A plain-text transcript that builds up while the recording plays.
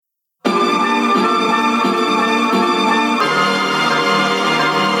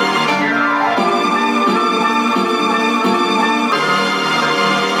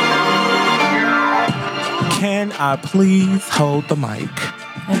I please hold the mic?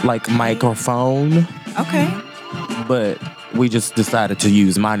 Like microphone. Okay. But we just decided to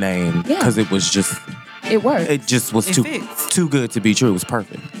use my name because it was just... It worked. It just was too good to be true. It was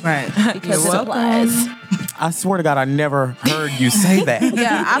perfect. Right. Because it applies. I swear to God, I never heard you say that.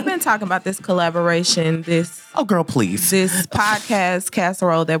 Yeah, I've been talking about this collaboration, Oh, girl, please. this podcast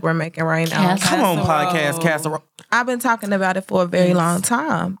casserole that we're making right now. Come on, podcast casserole. I've been talking about it for a very long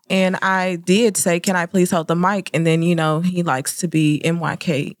time. And I did say, can I please hold the mic? And then, you know, he likes to be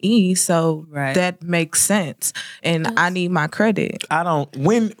MYKE. So that makes sense. And I need my credit. I don't,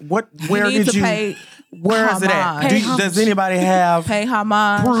 where did you, pay where is it at? Does anybody have? Pay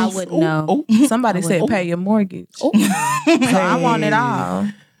homage. I wouldn't know. Somebody said pay your mortgage. So I want it all.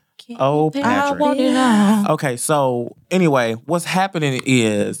 Oh, Patrick. I want it all. Okay, so anyway, what's happening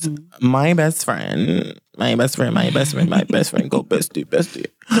is my best friend, go bestie.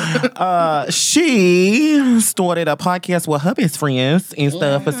 She started a podcast with her best friends and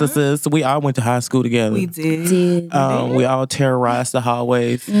stuff. Sisters. We all went to high school together. We did. We all terrorized the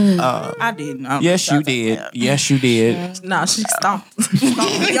hallways. I didn't. Yes, you did. Yes, you did. No, she stomped.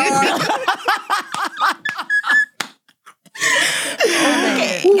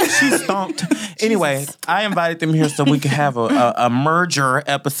 She stomped. Anyway, I invited them here so we could have a merger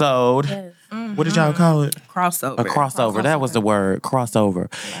episode. Yes. What did y'all call it? Crossover. A crossover. That was the word. Crossover.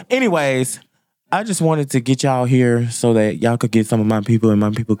 Anyways, I just wanted to get y'all here so that y'all could get some of my people and my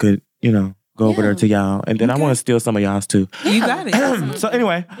people could, you know, go over there to y'all. And then I want to steal some of y'all's too. You got it. So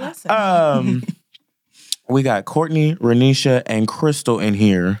anyway, we got Courtney, Renisha, and Crystal in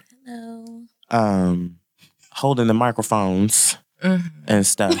here. Hello. Holding the microphones and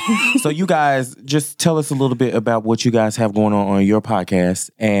stuff. So you guys, just tell us a little bit about what you guys have going on your podcast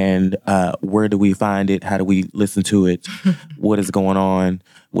and where do we find it? How do we listen to it? What is going on?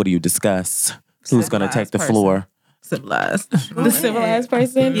 What do you discuss? Who's going to take the floor? Civilized. The civilized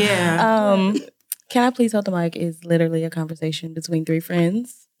person? Yeah. Can I please hold the mic is literally a conversation between three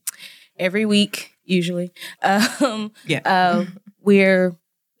friends. Every week, usually. We're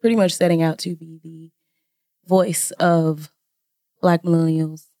pretty much setting out to be the voice of Black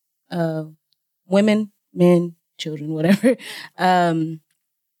millennials, women, men, children, whatever. And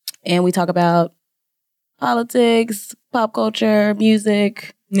we talk about politics, pop culture,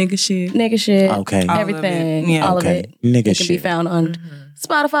 music, nigga shit. Okay. Everything. All of it. Nigga It can be found on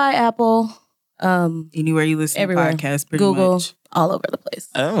Spotify, Apple, anywhere you listen everywhere. to podcasts, pretty Google, much. all over the place.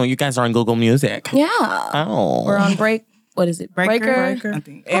 Oh, you guys are on Google Music. Yeah. Oh. We're on Break. What is it? Breaker. I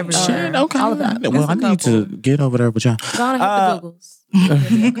think. Everywhere. Shit, okay. All of that. Well, I need to get over there with y'all. Go on and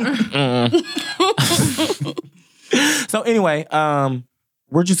hit the Googles. So anyway,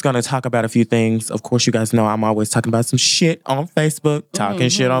 we're just going to talk about a few things. Of course, you guys know I'm always talking about some shit on Facebook, talking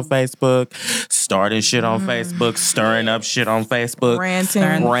shit on Facebook, starting shit on Facebook, stirring up shit on Facebook,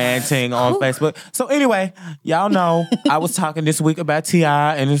 ranting on Facebook. So anyway, y'all know I was talking this week about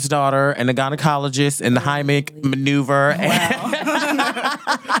T.I. and his daughter and the gynecologist and the Heimlich maneuver.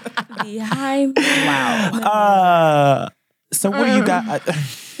 Wow. So what do you got?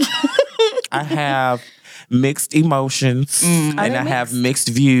 I have mixed emotions and I have mixed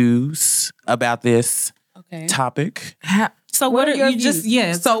views about this topic. So what are you just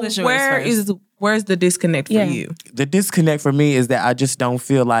So where's the disconnect for you? The disconnect for me is that I just don't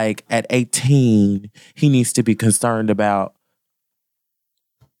feel like at 18 he needs to be concerned about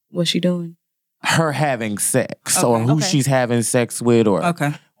What's she doing? her having sex or who she's having sex with or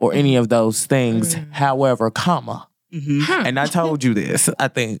any of those things. However, and I told you this, I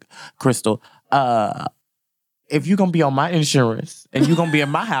think, Crystal, if you're going to be on my insurance and you're going to be in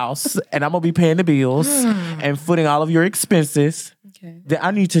my house and I'm going to be paying the bills and footing all of your expenses, then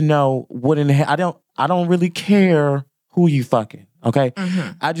I need to know what in the hell. I don't really care who you fucking, okay?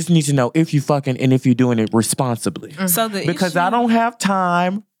 I just need to know if you fucking and if you're doing it responsibly. So because I don't have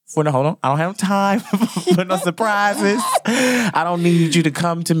time I don't have time for no surprises. I don't need you to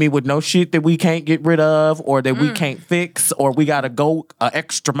come to me with no shit that we can't get rid of or that we can't fix or we got to go an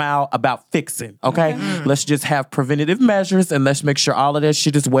extra mile about fixing, okay? Let's just have preventative measures and let's make sure all of that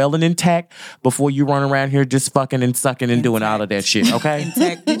shit is well and intact before you run around here just fucking and sucking and doing all of that shit, okay?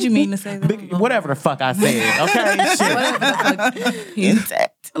 Intact. Did you mean to say that? Whatever the fuck I said, okay? Shit.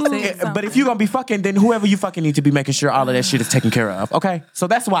 Intact. But if you're going to be fucking, then whoever you fucking need to be making sure all of that shit is taken care of, okay? So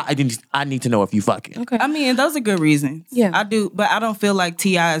that's why I need to know if you fucking. Okay. I mean, those are good reasons. Yeah. I do, but I don't feel like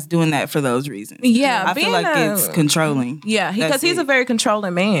T.I. is doing that for those reasons. Yeah. I feel like it's controlling. Yeah, because he's a very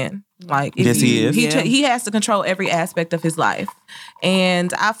controlling man. Like, yes, he is. He has to control every aspect of his life.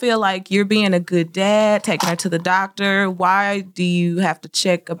 And I feel like you're being a good dad, taking her to the doctor. Why do you have to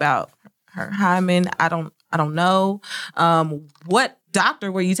check about her hymen? I I don't know. What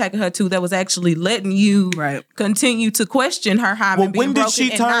doctor were you taking her to that was actually letting you continue to question her hymen being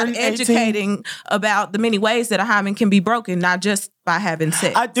broken and not educating about the many ways that a hymen can be broken, not just by having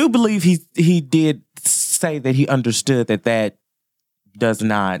sex? I do believe he did say that he understood that does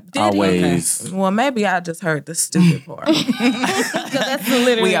not always. Okay. Well, maybe I just heard the stupid part. That's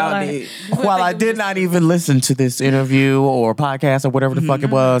literally we all did. While I did not even listen to this interview or podcast or whatever the fuck it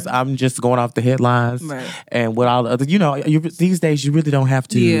was, I'm just going off the headlines and what all the other. These days you really don't have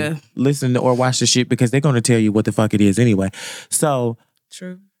to listen or watch the shit because they're going to tell you what the fuck it is anyway. So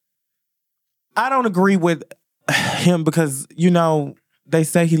true. I don't agree with him because they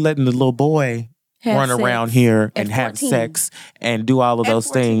say he letting the little boy run around here and have sex and do all of those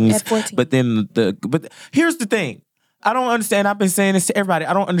things. But then but here's the thing. I don't understand. I've been saying this to everybody.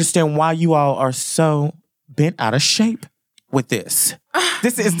 I don't understand why you all are so bent out of shape with this.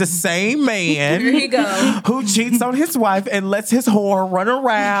 This is the same man Here he go. who cheats on his wife and lets his whore run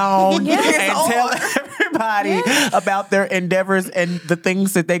around and tell everybody about their endeavors and the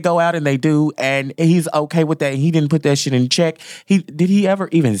things that they go out and they do, and he's okay with that. He didn't put that shit in check. Did he ever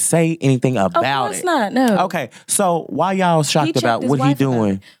even say anything about it? Of course not, no. Okay, so why y'all shocked about what he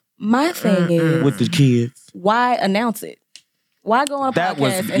doing? My thing is with the kids. Why announce it? Why go on a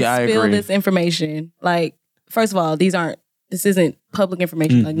podcast and spill this information? Like, first of all, this isn't public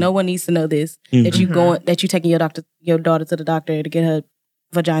information. Like, no one needs to know this. That you taking your daughter to the doctor to get her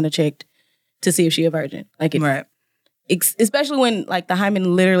vagina checked to see if she a virgin. Like, especially when like the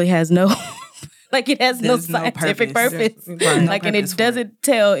hymen literally has no, like it has no scientific purpose. Like, and it doesn't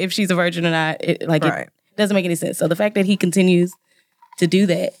tell if she's a virgin or not. It doesn't make any sense. So the fact that he continues to do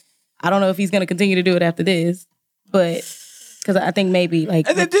that, I don't know if he's going to continue to do it after this, but. Because I think maybe, like,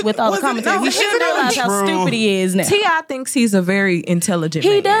 with all the commentary, we should realize how stupid he is now. T.I. thinks he's a very intelligent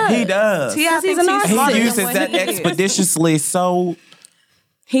man. He does. T.I. thinks he uses that expeditiously so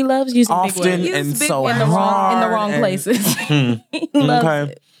he loves using often big words. and so in hard. the wrong places. He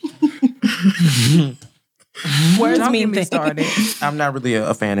loves it. Words mean things. I'm not really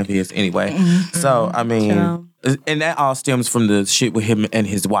a fan of his anyway. So, I mean, and that all stems from the shit with him and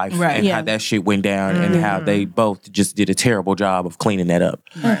his wife and how that shit went down and how they both just did a terrible job of cleaning that up.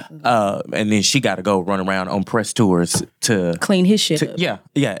 And then she got to go run around on press tours to clean his shit up. Yeah.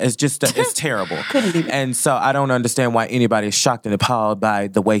 It's just, it's terrible. Couldn't be. And so I don't understand why anybody is shocked and appalled by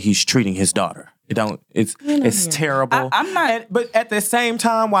the way he's treating his daughter. It's terrible. I'm not. But at the same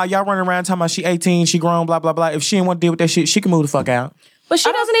time, while y'all running around talking about she 18, she grown, blah, blah, blah. If she didn't want to deal with that shit, she can move the fuck out. But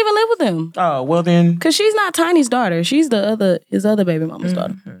she doesn't even live with him. Oh, well then. Because she's not Tiny's daughter. She's his other baby mama's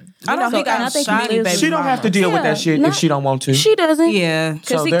daughter. I don't think I think shiny baby. She don't have to deal with that shit if she don't want to. She doesn't. Yeah.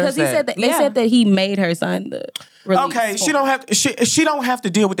 Because he said that they said that he made her sign the release. Okay, she don't have to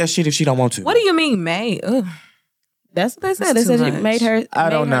deal with that shit if she don't want to. What do you mean made? Ugh. That's what they said. They said she made her. I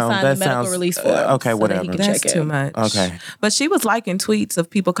don't know. Sign That the medical sounds release form. okay. Whatever. That's too much. Okay. But she was liking tweets of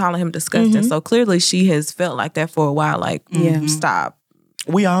people calling him disgusting. So clearly she has felt like that for a while. Like, stop.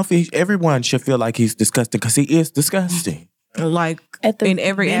 Everyone should feel like he's disgusting because he is disgusting. Like in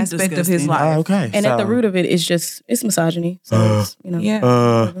every aspect of his life. Okay. And at the root of it is it's misogyny. So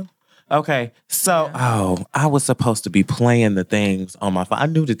it's, okay. So I was supposed to be playing the things on my phone. I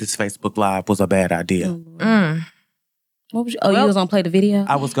knew that this Facebook Live was a bad idea. What was you was gonna play the video?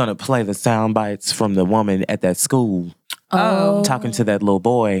 I was gonna play the sound bites from the woman at that school. Talking to that little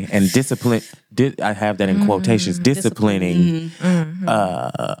boy and I have that in quotations, disciplining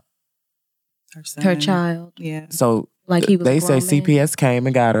her child. Yeah. So like he was they say CPS came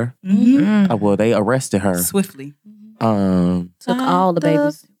and got her. Well, they arrested her. Swiftly. Took all the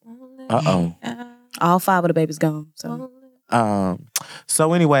babies. All 5 of the babies gone.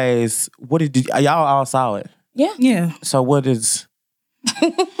 So anyways, what did y'all all saw it? Yeah. So what is...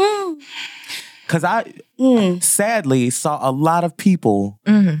 Because I sadly saw a lot of people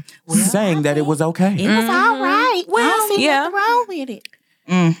saying that it was okay. It was all right. Well, I don't see nothing wrong with it.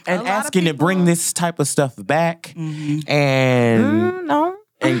 And asking to bring this type of stuff back and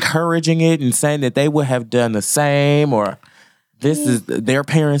encouraging it and saying that they would have done the same or this is their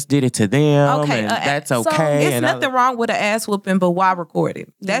parents did it to them and that's okay. So it's nothing wrong with an ass whooping, but why record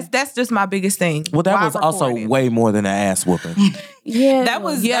it? That's just my biggest thing. Well, that was also way more than an ass whooping. That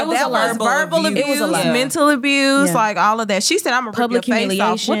was verbal abuse. It was a lot. Mental abuse, like all of that. She said, "I'm gonna rip your face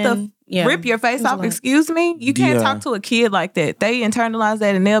off." What the rip your face off? Excuse me, you can't talk to a kid like that. They internalize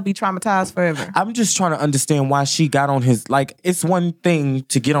that and they'll be traumatized forever. I'm just trying to understand why she got on his it's one thing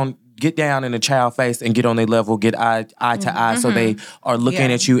to get get down in a child face and get on their level, get eye to eye, so they are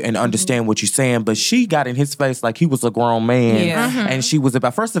looking at you and understand what you're saying. But she got in his face like he was a grown man, and she was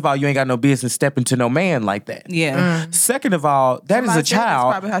about. First of all, you ain't got no business stepping to no man like that. Yeah. Second of all, that is a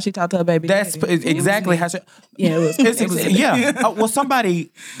child. That's probably how she talked to her baby. That's exactly how she. Yeah, it was. Yeah. Well,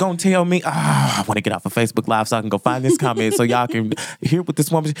 somebody gonna tell me. I want to get off of Facebook Live so I can go find this comment so y'all can hear what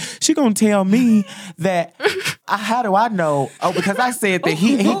this woman. She gonna tell me that. How do I know? Oh, because I said that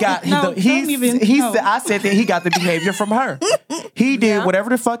he got I said that he got the behavior from her. He did whatever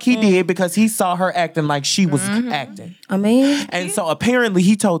the fuck he did because he saw her acting like she was acting. I mean, and so apparently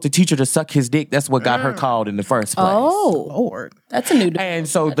he told the teacher to suck his dick. That's what got her called in the first place. Oh, Lord, that's a new. And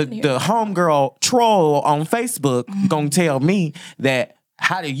so the homegirl troll on Facebook gonna tell me that.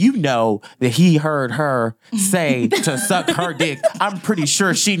 How do you know that he heard her say to suck her dick? I'm pretty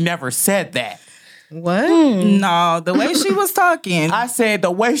sure she never said that. What? No, the way she was talking. I said the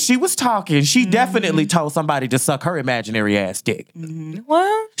way she was talking, she definitely told somebody to suck her imaginary ass dick.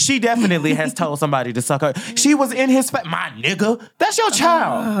 Well, she definitely has told somebody to suck her. She was in his face. My nigga, that's your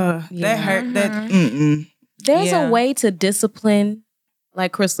child. That hurt. That. There's a way to discipline.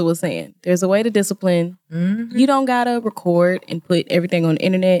 Like Crystal was saying, there's a way to discipline. You don't gotta record and put everything on the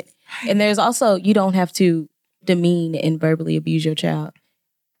internet. And there's also, you don't have to demean and verbally abuse your child.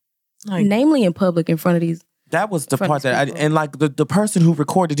 Namely in public in front of these. That was the part that and like the person who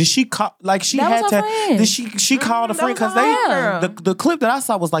recorded, did she call like she that had to friend. did she called a friend because the clip that I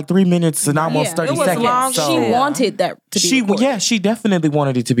saw was like 3 minutes and almost 30 seconds. Long, so she wanted that to be recorded. She definitely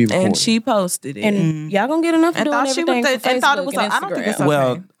wanted it to be recorded. And she posted it. And y'all gonna get enough of doing everything for Facebook thought it was and I don't think it's okay.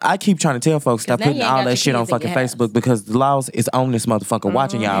 Well, I keep trying to tell folks stop putting all that shit on fucking Facebook because the laws is on this motherfucker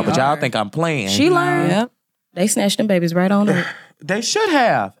watching y'all, but y'all think I'm playing. She learned. Yep. They snatched them babies right on her. They should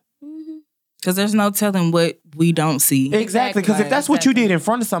have. Because there's no telling what we don't see. Exactly. Because if that's what you did in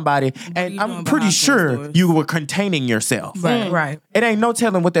front of somebody, and I'm pretty sure you were containing yourself. Right. It ain't no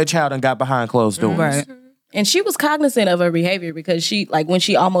telling what that child done got behind closed doors. Right. And she was cognizant of her behavior because she, like, when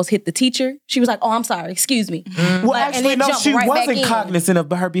she almost hit the teacher, she was like, "Oh, I'm sorry, excuse me." Well, actually, no, she wasn't cognizant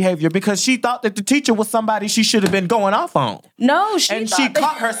of her behavior because she thought that the teacher was somebody she should have been going off on. No, she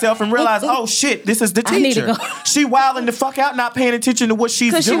caught herself and realized, oh shit, this is the teacher. I need to go. She wilding the fuck out, not paying attention to what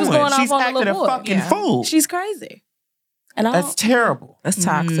she's doing. She was going she's off acting a fucking fool. She's crazy. And that's terrible. That's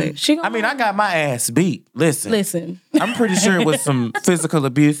toxic. I mean, I got my ass beat. Listen. I'm pretty sure it was some physical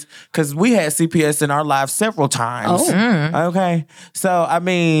abuse because we had CPS in our lives several times. Oh. Okay. So, I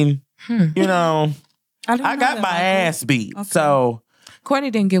mean, you know, I got my ass beat. Okay. So.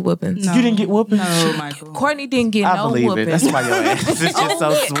 Courtney didn't get whoopings. No. You didn't get whoopings? No, Michael. Courtney didn't get no whoopings. I believe it. That's why your ass is just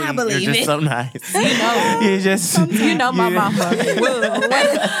so sweet. I believe You're just so nice. You know. You're just... You know my mama.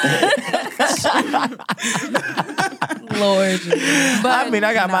 Lord. But I mean,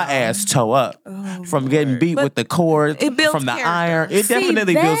 I got my ass toe up from getting beat with the cord, from the iron. It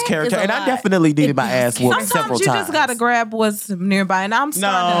definitely builds character. And I definitely needed my ass whooped several times. Sometimes you just got to grab what's nearby. And I'm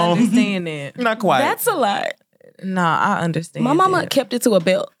starting to understand it. Not quite. That's a lot. No, I understand. My mama kept it to a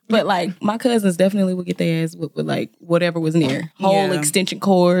belt. But like my cousins definitely would get their ass with like whatever was near. Whole extension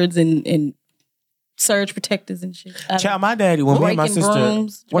cords and surge protectors and shit. Child, my daddy, when me and my sister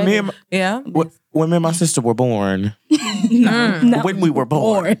when me and my sister were born. When we were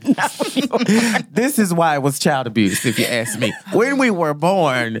born. This is why it was child abuse, if you ask me. When we were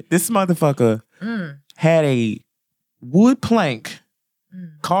born, this motherfucker had a wood plank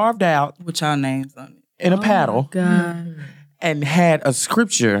carved out with y'all names on it. In a paddle. God. And had a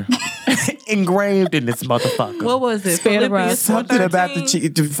scripture engraved in this motherfucker. What was it? Spare the rod. Something about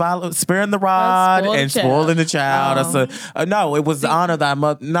sparing the rod and spoiling the child. No, it was honor thy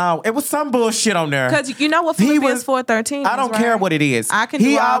mother. No, it was some bullshit on there. Because you know what Philippians 4:13 I don't care what it is. I can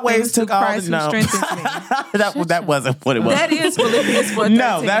do all things through Christ who strengthens me. That wasn't what it was. That is Philippians 4:13.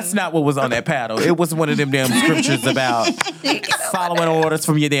 No, that's not what was on that paddle. It was one of them damn scriptures about following orders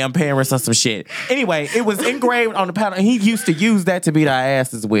from your damn parents or some shit. Anyway, it was engraved on the paddle, and he used to use that to beat our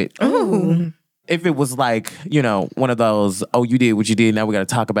asses with. Ooh. If it was like, you know, one of those, oh, you did what you did, now we got to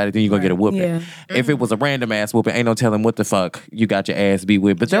talk about it, then you're going to get a whooping. Yeah. If it was a random ass whooping, ain't no telling what the fuck you got your ass beat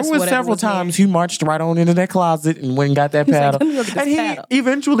with. But there were several times he marched right on into that closet and went and got that paddle. And he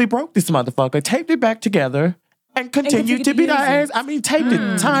eventually broke this motherfucker, taped it back together, and continued to beat our ass. I mean, taped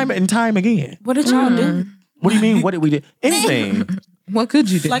it time and time again. What did y'all do? What do you mean, what did we do? Anything. What could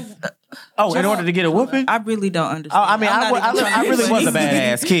you do? Like, in order to get a whooping? I really don't understand. I mean, I really was a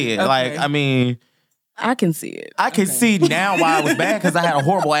badass kid. Okay. Like, I mean... I can see it. I can see now why I was bad because I had a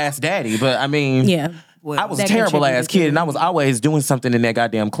horrible ass daddy. But I mean... Yeah. I was a terrible ass kid, and I was always doing something in that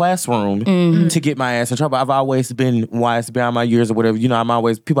goddamn classroom to get my ass in trouble. I've always been wise beyond my years or whatever. You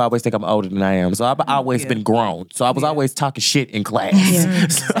know, people always think I'm older than I am, so I've always been grown. So I was always talking shit in class.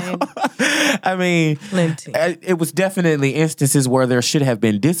 So, I mean, it was definitely instances where there should have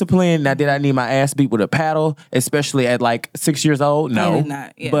been discipline. Now, did I need my ass beat with a paddle, especially at like 6 years old? No,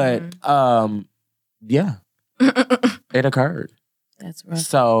 but yeah, it occurred. That's right.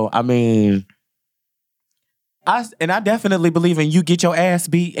 So I mean, I definitely believe in you get your ass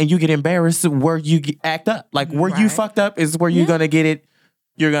beat and you get embarrassed where you act up. Like where you fucked up is where you're gonna get it.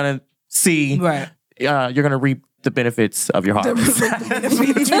 You're gonna see. Right. You're gonna reap the benefits of your harvest.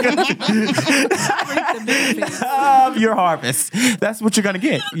 Of your harvest. That's what you're gonna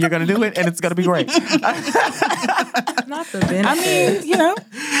get. You're gonna do it, and it's gonna be great. Not the benefits. I mean, you know,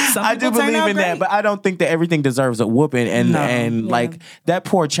 I do believe in that, but I don't think that everything deserves a whooping. And like that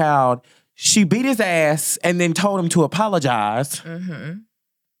poor child, she beat his ass and then told him to apologize. Mm-hmm.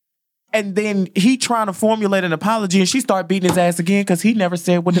 And then he trying to formulate an apology, and she started beating his ass again because he never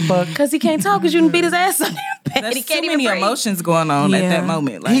said what the fuck. Because he can't talk because you didn't beat his ass on him. There's too many emotions going on at that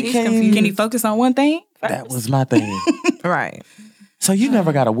moment. Like, he's confused. Can he focus on one thing? That was my thing. Right. So you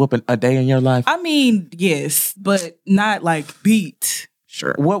never got a whooping a day in your life? I mean, yes, but not like beat.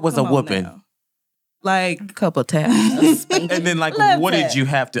 Sure. What was a whooping? Like a couple taps. And then like, what did you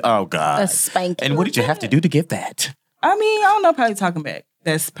have to, oh God. A spanking. And what did you have to do to get that? I mean, I don't know, probably talking back.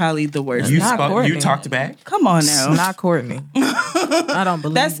 That's probably the worst. You talked back? Come on now. Not Courtney. I don't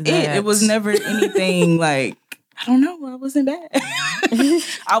believe that's that. It was never anything like, I don't know. I wasn't bad.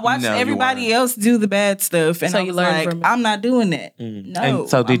 I watched everybody else do the bad stuff. And so I was like, I'm not doing that. Mm. No. And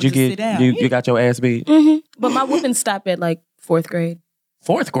so did you get, you got your ass beat? Mm-hmm. But my whooping stopped at like 4th grade.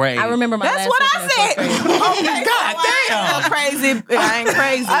 4th grade. I remember my That's what I said. Okay, God damn. Crazy. I ain't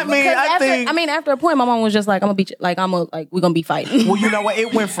crazy. I mean, after a point, my mom was just like, "I'm gonna beat you. Like, we're gonna be fighting." Well, you know what?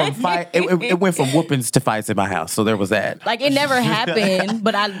 It went from it went from whoopings to fights in my house. So there was that. Like, it never happened,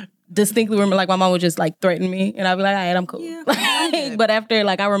 but I distinctly remember, like, my mom would just like threaten me, and I'd be like, "All right, I'm cool." Yeah, but after,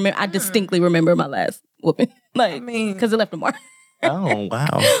 like, I distinctly remember my last whooping, like, because it left a mark. Oh,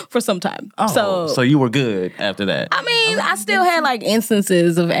 wow. For some time. Oh, so you were good after that. I mean, I still had like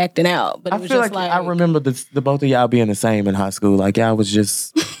instances of acting out, but it was feel just like I remember the both of y'all being the same in high school. Like y'all was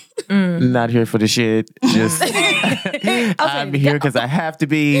just not here for the shit. Just I'm here because I have to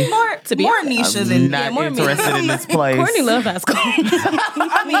be. More Nisha than not interested in this place. Courtney loved high school.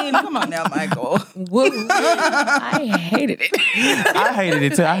 I mean, come on now, Mykel. I hated it. I hated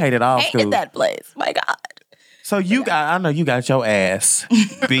it too. I hated all school. I hated that place. My God. So I know you got your ass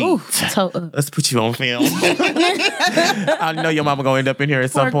beat. Let's put you on film. I know your mama gonna end up in here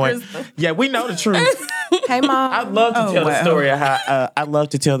at some point. Yeah, we know the truth. Hey, Mom. I'd love to tell the story of how. I love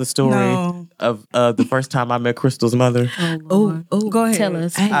to tell the story of the first time I met Crystal's mother. Oh, go ahead. Tell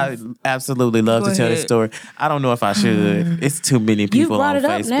us. I absolutely love to tell this story. I don't know if I should. It's too many people on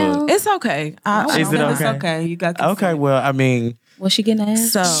Facebook. Now. It's okay. Is it okay? It's okay. You got this. Okay. Well, I mean. Was she getting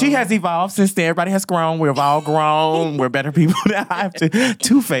ass? So, she has evolved since then. Everybody has grown. We've all grown. We're better people now. I have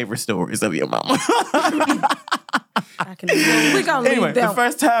two favorite stories of your mama. Anyway, the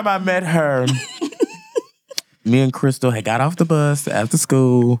first time I met her, me and Crystal had got off the bus after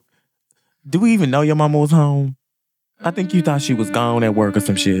school. Do we even know your mama was home? I think you thought she was gone at work or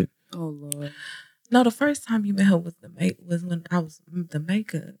some shit. Oh, Lord. No, the first time you met her was when I was the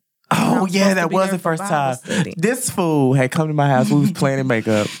makeup. Oh, yeah, that was the first time. This fool had come to my house. We was planning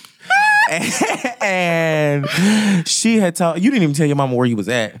makeup. And she had told... You didn't even tell your mama where you was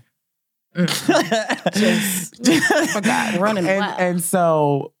at. Just forgot. Running wild. And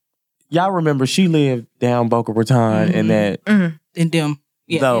so, y'all remember, she lived down Boca Raton and that... In them.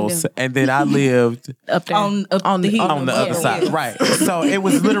 Yeah, those. And then I lived... up there. On the other side. Right. So, it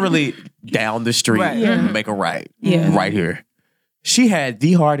was literally down the street. Right. Make a right. Yeah. Right here. She had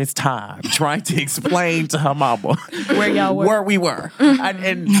the hardest time trying to explain to her mama where y'all were, where we were.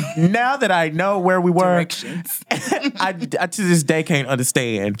 And now that I know where we were, I to this day can't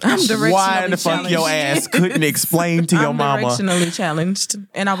understand why the fuck your ass couldn't explain to your mama. I'm directionally challenged,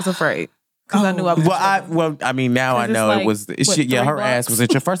 and I was afraid. Because I knew I was. I mean, now I know it was. Her ass was in.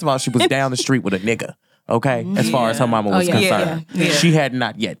 First of all, she was down the street with a nigga. Okay, as far as her mama was concerned, she had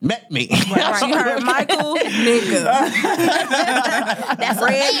not yet met me. Right. She heard Mykel, nigga. That's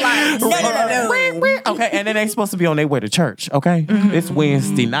red light. Okay, and then they supposed to be on their way to church. Okay, it's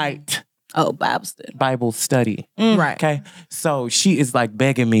Wednesday night. Oh, Bible study. Right. Okay. So she is like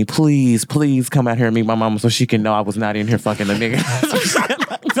begging me, please come out here and meet my mama so she can know I was not in here fucking a nigga.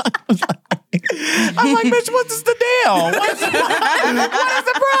 I'm like, bitch, what is the deal? What is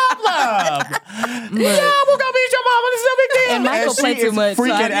the problem? I'm gonna beat your mama. It's no big deal. And Mykel played too much.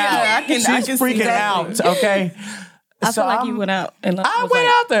 Freaking out. She's freaking out. Okay. I feel like you went out. And I went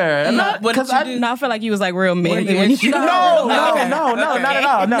out there. I feel like you was like real man. No, not at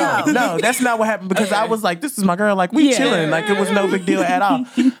all. No, that's not what happened because I was like, this is my girl. Like, we chilling. Like, it was no big deal at all.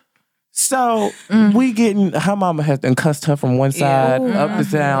 So, we getting, her mama has done cussed her from one side, up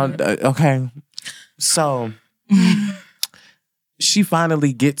and down. Okay. So, she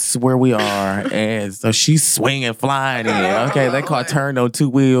finally gets where we are, and so she's swinging, flying in. Okay, they call turn on two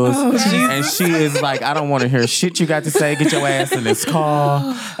wheels, and she is like, I don't want to hear shit you got to say. Get your ass in this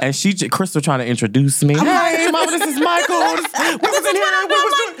car. And Crystal trying to introduce me. Hey, mama, this is Mykel. We was in here.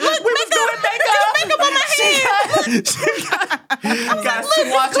 We was doing makeup on my head. She got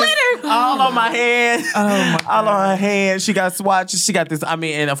swatches all on my head. Oh my God. All on her hand. She got swatches. She got this. I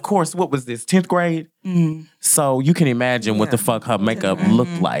mean, and of course, what was this? 10th grade. Mm. So you can imagine what the fuck her makeup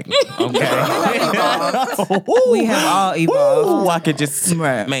looked like. Okay, we have all evolved. I could just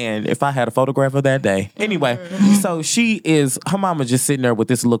man, if I had a photograph of that day. Anyway, so her mama just sitting there with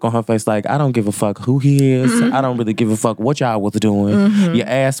this look on her face, like I don't give a fuck who he is. I don't really give a fuck what y'all was doing. Your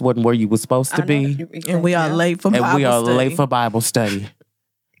ass wasn't where you was supposed to be, and we are late for Bible study.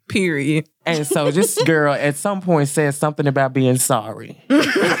 Period. And so this girl at some point said something about being sorry.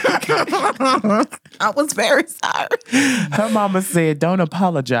 I was very sorry. Her mama said, don't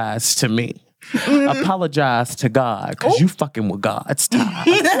apologize to me. Apologize to God, because you fucking with God's time. I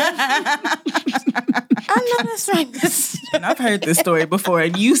know that's right. And I've heard this story before,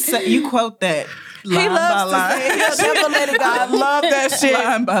 and you quote that. Line he loves by line. He'll never let it go. I love that shit.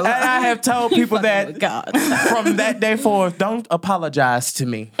 Line by line. And I have told people that from that day forth, don't apologize to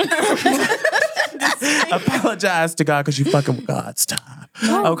me. Apologize to God because you fucking with God's time.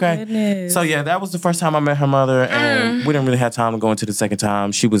 Okay? Goodness. So yeah, that was the first time I met her mother, and we didn't really have time to go into the second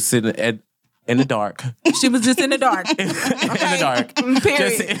time. She was sitting in the dark. She was just in the dark. In the dark.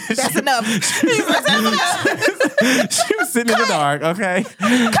 Period. That's enough. She was sitting in the dark, okay?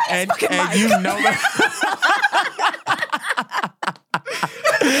 And you know that.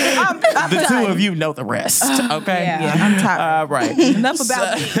 The two of you know the rest, okay? Yeah, I'm tired. Right. Enough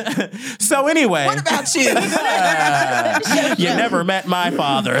about me. So anyway. What about you? You never met my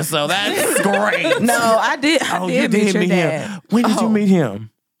father, so that's great. No, I did. I did meet your dad. Him. When did you meet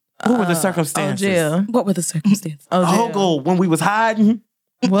him? What were the circumstances? Jail. What were the circumstances? Ogle, when we was hiding.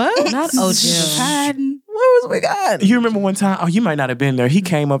 What? Not OJ. Hiding. Where was we hiding? You remember one time? Oh, you might not have been there. He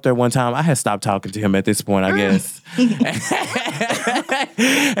came up there one time. I had stopped talking to him at this point, I guess.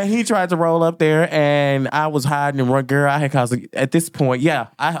 And he tried to roll up there, and I was hiding and run. Girl, I had caused at this point. Yeah,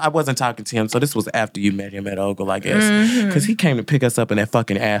 I wasn't talking to him. So this was after you met him at Ogle, I guess, because he came to pick us up in that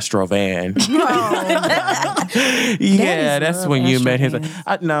fucking Astro van. Yeah, that's when you met him.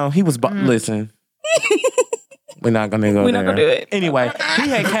 No, he was. Listen. We're not gonna go there. We're not gonna do it. Anyway, he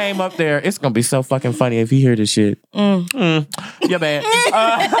had came up there. It's gonna be so fucking funny if you hear this shit. You're bad.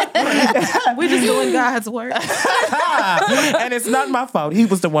 We're just doing God's work. And it's not my fault. He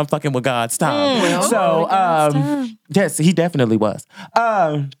was the one fucking with God's time. Yes, he definitely was.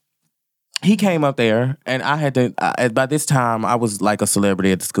 He came up there, and I had to. By this time, I was like a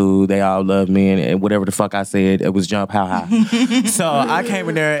celebrity at the school. They all loved me, and whatever the fuck I said, it was jump how high. So I came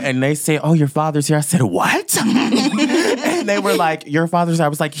in there, and they said, "Oh, your father's here." I said, "What?" And they were like, "Your father's here." I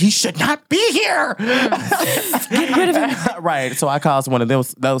was like, "He should not be here." Get rid of him. Right. So I caused one of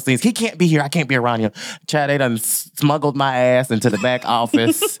those things. He can't be here. I can't be around him. Chad, they done smuggled my ass into the back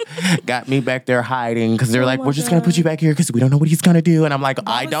office, got me back there hiding because they're like, "We're just gonna put you back here because we don't know what he's gonna do." And I'm like,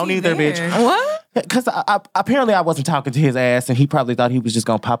 "I don't either, bitch." What? Because apparently I wasn't talking to his ass, and he probably thought he was just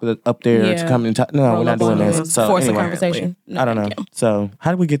gonna pop it up there to come and talk. No, we're not doing that. So force a conversation. I don't know. So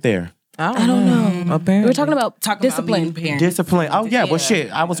how did we get there? I don't know. Apparently. We were talking about discipline. Discipline. Oh yeah. Well,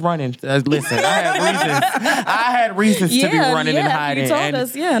 shit. I was running. Listen, I had reasons to be running and hiding. You told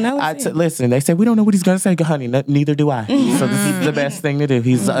us. Yeah. Now listen. They said we don't know what he's gonna say, honey. Neither do I. So this is the best thing to do.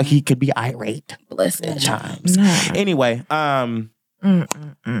 He could be irate. Bless at times. Anyway.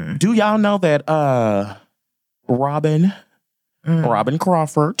 Do y'all know that Robin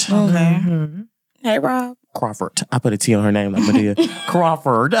Crawford? Okay. Hey, Rob. Crawford. I put a T on her name like Medea.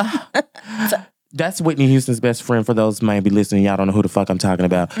 Crawford. That's Whitney Houston's best friend. For those who might be listening, y'all don't know who the fuck I'm talking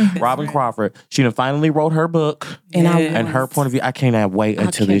about. Robin Crawford. She done finally wrote her book. And her point of view. I cannot wait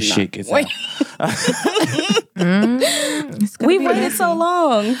until this shit gets out. We waited so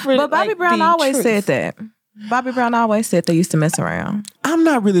long for. But Bobby Brown always said that. Bobby Brown always said they used to mess around. I'm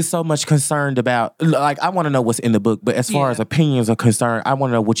not really so much concerned about, like, I want to know what's in the book, but as far as opinions are concerned, I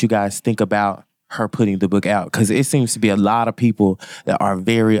want to know what you guys think about her putting the book out, because it seems to be a lot of people that are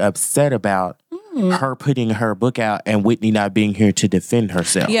very upset about her putting her book out and Whitney not being here to defend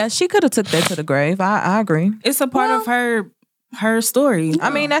herself. Yeah, she could have took that to the grave. I agree. It's a part of her story. I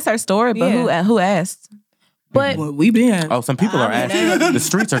mean, that's her story, but who asked? But we been. Oh, some people are asking. The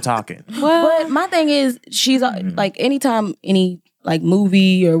streets are talking. Well, but my thing is, she's like, anytime any like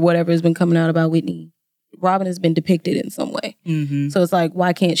movie or whatever has been coming out about Whitney, Robin has been depicted in some way. Mm-hmm. So it's like,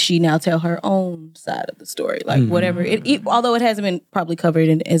 why can't she now tell her own side of the story? Like whatever. Although it hasn't been probably covered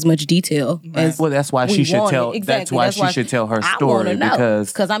in as much detail as that's why she should tell. Exactly. That's why she should tell her story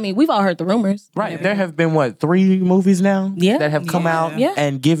because I mean, we've all heard the rumors. Right. There have been 3 movies now that have come out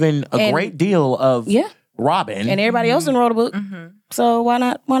and given a great deal of Robin, and everybody else wrote a book. So why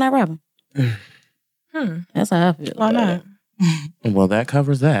not Robin? That's how I feel. Why not? Well, that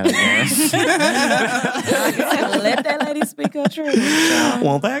covers that, I guess. Let that lady speak her truth.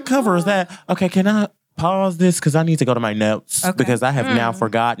 Well, that covers that. Okay, can I pause this? Because I need to go to my notes. Okay. Because I have now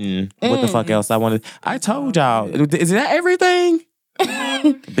forgotten what the fuck else I wanted. I told y'all. Is that everything?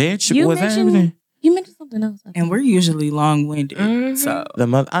 Bitch, was that everything? You mentioned something else. And we're usually long-winded. So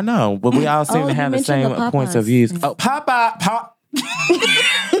I know, but we all seem to have the same points of views. Oh, Popeyes.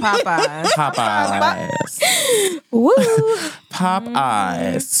 Woo.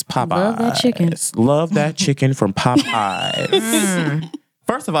 Popeyes. Love that chicken. Love that chicken from Popeyes.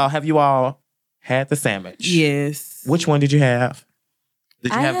 First of all, have you all had the sandwich? Yes. Which one did you have?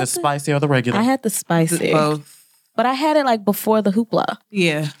 Did you have the spicy or the regular? I had the spicy. Both. But I had it like before the hoopla.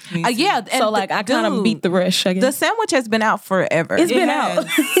 Yeah. Yeah. So like I kind of beat the rush, I guess. The sandwich has been out forever. It's been out.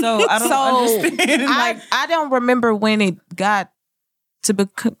 So I don't understand. I don't remember when it got to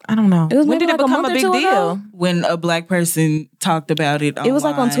become, I don't know. When did it become a big deal? When a black person talked about it online. It was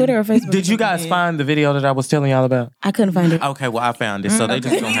like on Twitter or Facebook. Did you guys find the video that I was telling y'all about? I couldn't find it. Okay, well, I found it, so they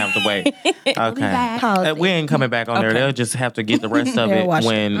just don't have to wait. Okay. We ain't coming back on there. They'll just have to get the rest of it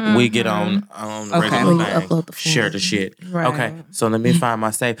when we get on regular thing. Share the shit. Right. Okay, so let me find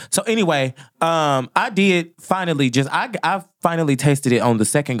my save. So anyway, I did finally I finally tasted it on the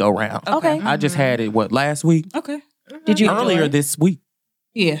second go round. Okay. I just had it, last week? Okay. Did you earlier this week?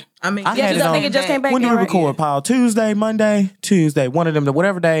 Yeah. I mean, I think it just came back. When did we record, Paul? Tuesday, Monday, Tuesday. One of them,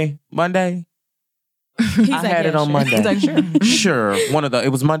 whatever day, Monday. I had it on Monday. He's like, sure. Sure. One of the, it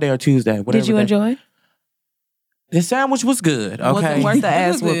was Monday or Tuesday. Did you enjoy? The sandwich was good. Okay. Was it worth the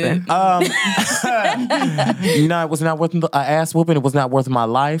ass whooping? No, it was not worth an ass whooping. It was not worth my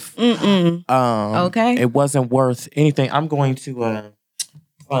life. Okay. It wasn't worth anything. I'm going to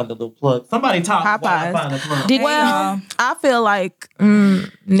find the little plug. Somebody talk. Popeyes. Find the plug. I feel like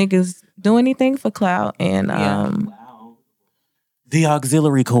niggas do anything for clout and the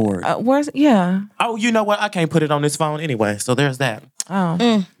auxiliary cord. Where's Oh, you know what? I can't put it on this phone anyway. So there's that.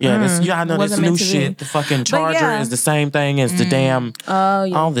 Oh. Yeah, I know this new shit. The fucking charger is the same thing as the damn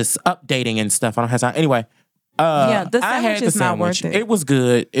all this updating and stuff. I don't have time. Anyway. The sandwich I had the is not sandwich. worth it. It was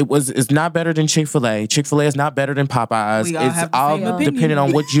good. It's not better than Chick-fil-A. Chick-fil-A is not better than Popeyes. It's all depending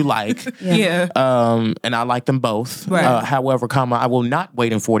on what you like. Yeah. And I like them both. Right. However, I will not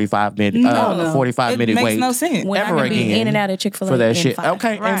wait in 45 minute 45 minute wait. It makes no sense. When ever I can again be in and out of Chick-fil-A for that shit. 5.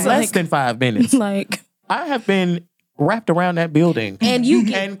 Okay, in less than 5 minutes. Like I have been wrapped around that building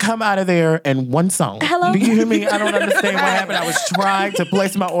and come out of there in one song. Hello? Do you hear me? I don't understand what happened. I was trying to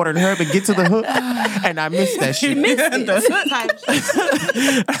place my order and hurry up and get to the hook, and I missed that shit.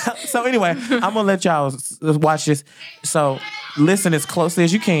 So anyway, I'm gonna let y'all watch this. So listen as closely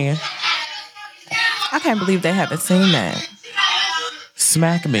as you can. I can't believe they haven't seen that.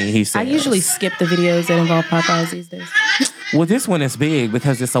 Smack me, he said. I usually skip the videos that involve Popeyes these days. Well, this one is big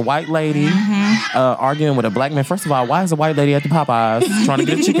because it's a white lady arguing with a black man. First of all, why is a white lady at the Popeyes trying to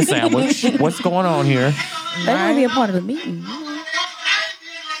get a chicken sandwich? What's going on here? They want to be a part of the meeting.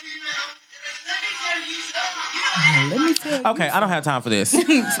 Okay, I don't have time for this.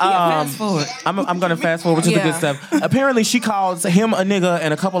 Fast forward. I'm going to fast forward to the good stuff. Apparently, she calls him a nigga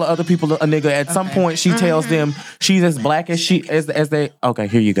and a couple of other people a nigga. At some point, she tells them she's as black as as they. Okay,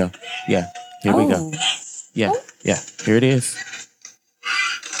 here you go. Yeah, here we go. Yeah, here it is.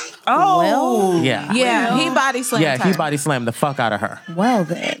 Oh, well, yeah. He body slammed her. Yeah, he body slammed the fuck out of her. Well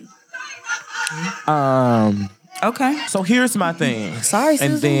then. Okay. So here's my thing. Sorry,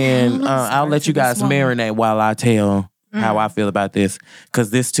 Susan. And then I'll let you guys marinate while I tell how I feel about this.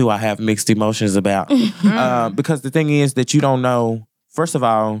 Because this, too, I have mixed emotions about. Because the thing is that you don't know. First of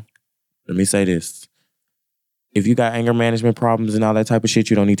all, let me say this. If you got anger management problems and all that type of shit,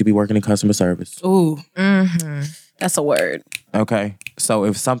 you don't need to be working in customer service. Ooh. That's a word. Okay. So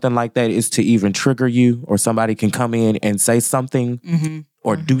if something like that is to even trigger you, or somebody can come in and say something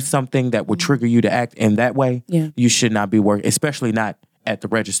or do something that would trigger you to act in that way, you should not be working, especially not at the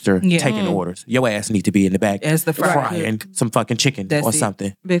register taking orders. Your ass need to be in the back as the frying some fucking chicken or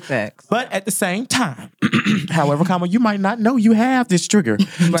something. Big facts. But at the same time, however, you might not know you have this trigger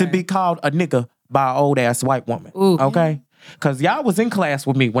to be called a nigga by an old ass white woman. Ooh. Okay? Because y'all was in class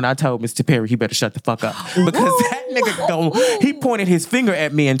with me when I told Mr. Perry he better shut the fuck up. Because that nigga he pointed his finger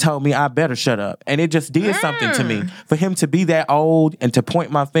at me and told me I better shut up. And it just did something to me. For him to be that old and to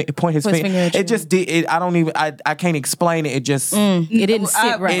point his finger it just did. I can't explain it. It just... it didn't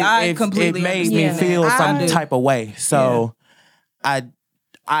sit right. It made me feel some type of way. So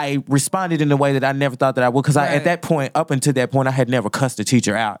I responded in a way that I never thought that I would. Because at that point, up until that point, I had never cussed a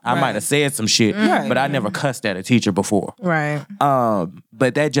teacher out. I might have said some shit, but I never cussed at a teacher before. Right.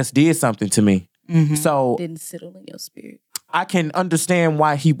 But that just did something to me. Mm-hmm. So it didn't settle in your spirit. I can understand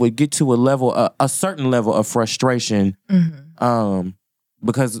why he would get to a certain level of frustration. Mm-hmm.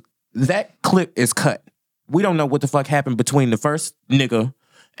 Because that clip is cut. We don't know what the fuck happened between the first nigga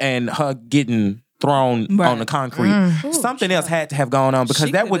and her getting thrown on the concrete. Something else had to have gone on because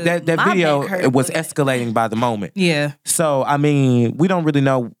that video it was escalating by the moment. Yeah. So I mean, we don't really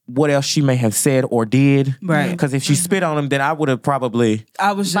know what else she may have said or did. Right. Because if she spit on him, then I would have probably.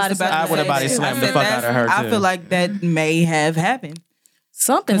 I was just about. I would have body slammed the fuck out of her too. I feel like that may have happened.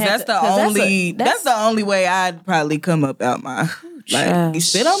 Something. That's the only way I'd probably come up out my. Like, you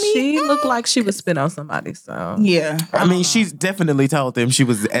spit on me? She looked like she would spit on somebody. So yeah. I mean, she's definitely told them she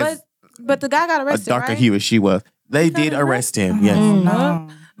was as. But the guy got arrested, a darker hue as she was. They did arrest him, yes. No.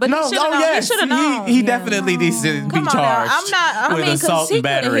 But he should have known. He definitely needs to be charged with assault and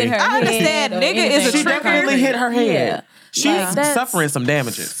battery. I understand. Nigga is a trigger. She definitely hit her head. Yeah. She's suffering some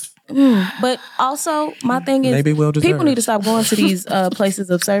damages. But also, my thing is, people need to stop going to these places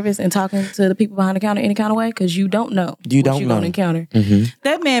of service and talking to the people behind the counter any kind of way because you don't know what you're going to encounter. Mm-hmm.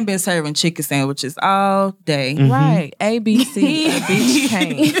 That man been serving chicken sandwiches all day. Mm-hmm. Right. ABC. A bitch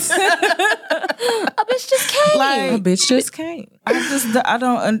can't. A bitch just can't. Like, a bitch just can't. I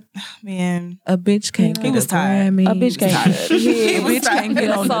don't, man. A bitch can't. He was tired. A bitch can't. A bitch can't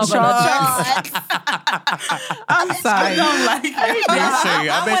get on the charts. I'm sorry. I don't like it.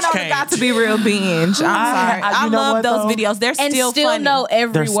 I went on the Got to Be Real binge. I'm sorry. I love those videos. They're still funny. Know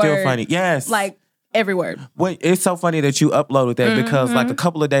every They're word. still funny. Yes. Like every word. Wait, it's so funny that you uploaded that because like a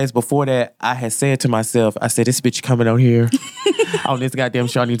couple of days before that, I had said to myself, I said, this bitch coming on here on this goddamn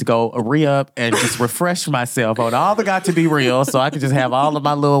show. I need to go re-up and just refresh myself on all the Got to Be Real so I can just have all of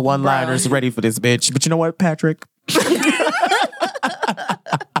my little one-liners ready for this bitch. But you know what, Patrick?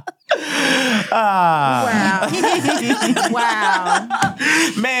 Wow.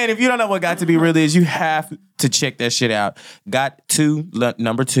 Man, if you don't know what Got to Be Real is, you have to check that shit out.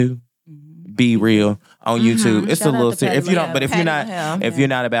 Number 2. Be Real on YouTube. It's a little serious. If you're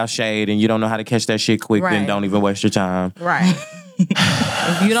not about shade and you don't know how to catch that shit quick, then don't even waste your time. Right.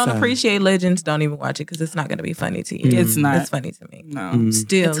 If you don't appreciate legends, don't even watch it because it's not going to be funny to you. It's not. It's funny to me. No.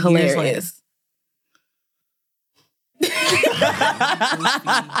 Still, it's hilarious.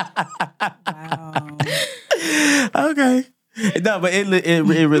 Wow. Okay. No, but it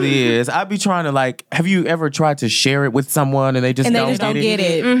really is. I be trying to like. Have you ever tried to share it with someone and they just don't get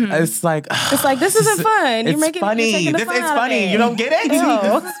it? Mm-hmm. It's like this isn't fun. It's funny. It's funny. You don't get it.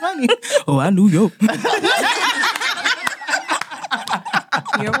 No. This is funny. Oh, I knew you.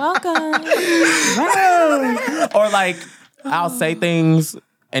 You're welcome. Or like, I'll say things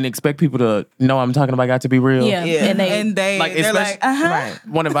and expect people to know I'm talking about Got to Be Real. Yeah. And they like, they're like, right.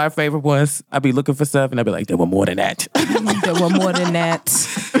 One of our favorite ones, I'd be looking for stuff and I'd be like, there were more than that. There were more than that.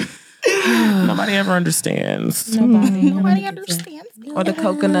 Nobody ever understands. Nobody understands. Or the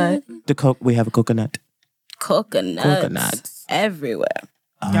coconut. We have a coconut. Coconuts everywhere.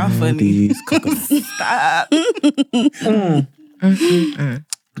 Y'all funny. These coconuts. Stop.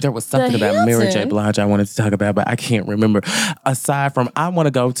 There was something about Mary J. Blige I wanted to talk about, but I can't remember. Aside from, I want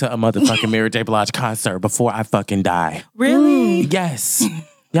to go to a motherfucking Mary J. Blige concert before I fucking die. Really? Yes.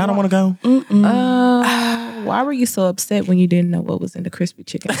 Y'all don't want to go? Why were you so upset when you didn't know what was in the crispy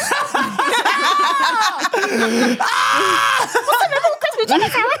chicken? What's crispy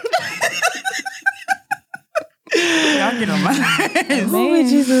chicken? Y'all get on my nerves. Oh,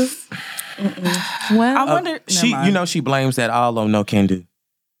 Jesus. Well, I wonder. She blames that all on No Can Do.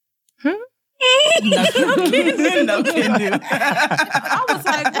 No can do. I was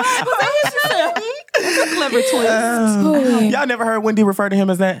like, what? It's a clever twist. Y'all never heard Wendy refer to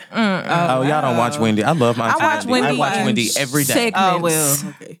him as that? Y'all don't watch Wendy. I love my Wendy. I watch Wendy every day. Segments. Oh, well.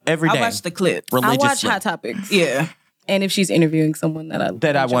 Okay. Every day. I watch the clip. I watch Hot Topics. Yeah. And if she's interviewing someone that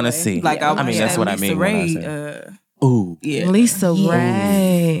I want to see. Like, I mean, that's what I mean when I say. Ooh. Yeah. Lisa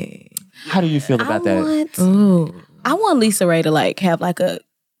Ray. How do you feel about that? Ooh. I want Lisa Ray to like have like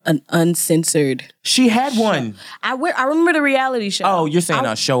an uncensored. She had one. I remember the reality show. Oh, you're saying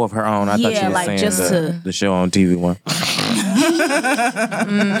a show of her own. I thought you were saying just the show on TV one.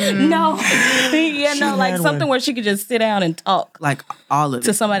 No. No, like something where she could just sit down and talk. Like all of it.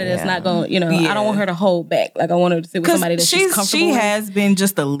 To somebody that's not going, I don't want her to hold back. Like I want her to sit with somebody that she's comfortable with. She has been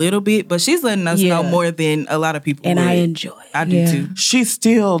just a little bit, but she's letting us know more than a lot of people. And I enjoy it. I do too. She's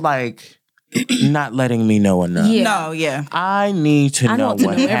still like not letting me know enough. No, I need to know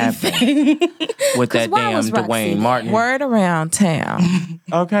what happened with that damn Dwayne Martin. Word around town.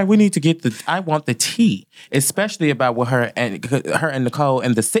 Okay, we need to get I want the tea, especially about what her and Nicole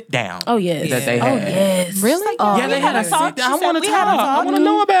and the sit down. Oh yes, that they had. Oh yes, really? Yeah, they had a sit down. I want to talk. I want to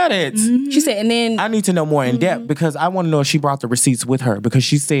know about it. She said, and then I need to know more in depth because I want to know if she brought the receipts with her because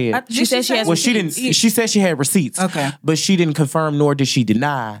she said she said she has. Well, she didn't. She said she had receipts. Okay, but she didn't confirm nor did she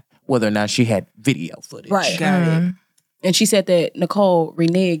deny whether or not she had video footage. Right. Got it. And she said that Nicole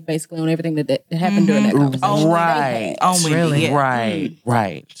reneged basically on everything that happened during that conversation. Right.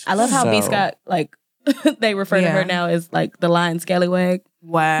 Right. I love how B. Scott, like, they refer to her now as, like, the Lion Scallywag.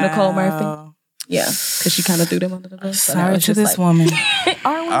 Wow. Nicole Murphy. Yeah. Because she kind of threw them under the bus. Sorry to this woman.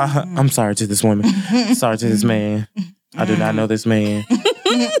 I'm sorry to this woman. Sorry to this man. I do not know this man.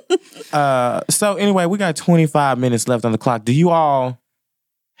 So anyway, we got 25 minutes left on the clock. Do you all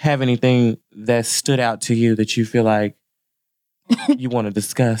have anything that stood out to you that you feel like you want to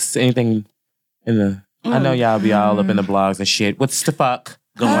discuss? Anything in the... I know y'all be all up in the blogs and shit. What's the fuck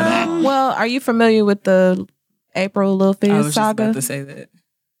going on? Well, are you familiar with the April Lil Fizz saga? I was just about to say that.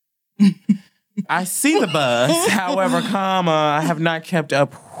 I see the buzz. However, I have not kept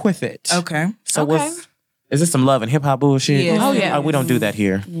up with it. Okay. So is this some love and hip hop bullshit? Yeah. Oh, yeah. We don't do that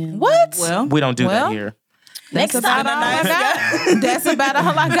here. Yeah. What? Well, we don't do that here. That's about all I got. That's about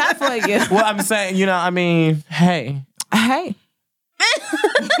all I got for you. Well, I'm saying, hey.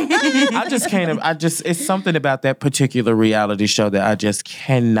 I just can't. It's something about that particular reality show that I just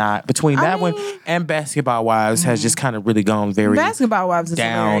cannot. Between one and Basketball Wives has just kind of really gone very Basketball Wives is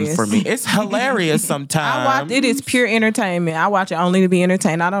down hilarious. for me. It's hilarious sometimes. It is pure entertainment. I watch it only to be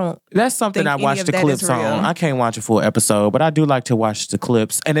entertained. That's something I watch the clips on. I can't watch a full episode, but I do like to watch the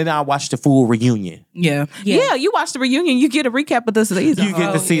clips, and then I watch the full reunion. Yeah. You watch the reunion, you get a recap of the season. You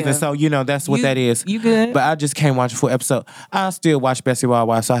get the season, so that's what that is. You good? But I just can't watch a full episode. I still watch Basketball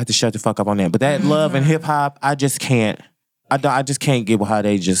Wives, so I have to shut the fuck up on that. But that love and hip hop, I just can't. I just can't get how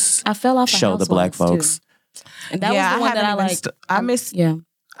they just I fell off show the black folks. Too. And that was the one that I liked.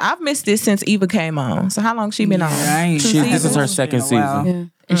 I've missed this since Eva came on. So how long she been on? Right. This is her second season. Yeah.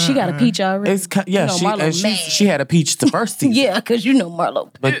 And she got a peach already. She had a peach the first season. Yeah, because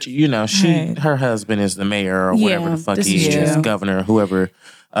Marlo. But her husband is the mayor or whatever the fuck he is, governor, whoever.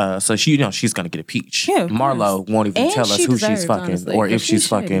 So she's gonna get a peach. Yeah, Marlo won't even tell us who she's fucking, honestly, or if she's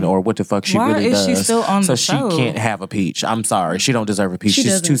fucking, or what the fuck she really does. Why is she still on the show? So she can't have a peach. I'm sorry, she don't deserve a peach.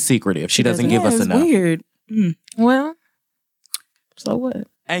 She's too secretive. She doesn't give us enough. Weird. Well, so what?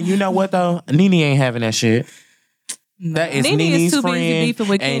 And you know what though, Nene ain't having that shit. That is Nene's friend,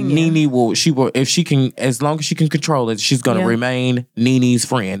 and Nene will if she can, as long as she can control it, she's gonna remain Nene's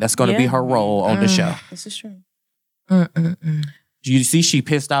friend. That's gonna be her role on the show. This is true. You see, she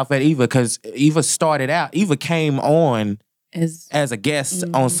pissed off at Eva because Eva started out. Eva came on as a guest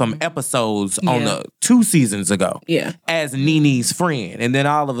on some episodes on the 2 seasons ago. Yeah, as Nene's friend, and then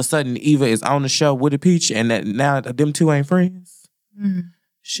all of a sudden Eva is on the show with a peach, and that now them two ain't friends.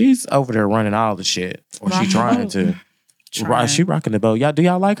 She's over there running all the shit, or she trying to. She rocking the boat. Do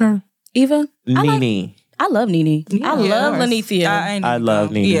y'all like her? Eva? Nene. I love Nene. I love Lanithia. I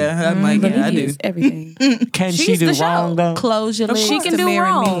love Nene. Yeah, I'm like, I do. Everything. Can she do wrong though? Close your lips. She can do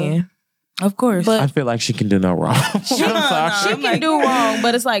wrong. Of course. But I feel like she can do no wrong. She can do wrong,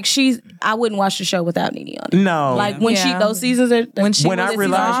 but it's like I wouldn't watch the show without Nene on it. No. Like when those seasons when I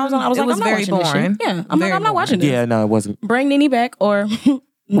realized she was on, I was like, I'm not very boring. Yeah. I'm not watching this. Yeah, no, it wasn't. Bring Nene back or no.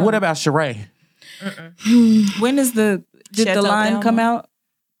 What about Sheree? When is did the line come out?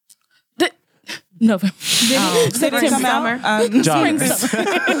 November. September. Summer. Spring, summer.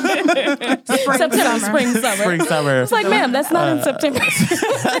 September, spring, summer. Spring, summer. It's like, ma'am, that's not in September.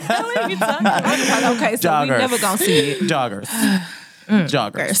 What are you talking about? Okay, so we never gonna see it. Joggers.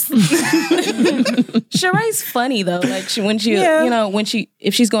 Sheree's funny though. Like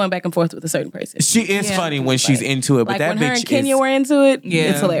if she's going back and forth with a certain person. She is funny when she's into it, but like that when bitch her and Kenya were into it,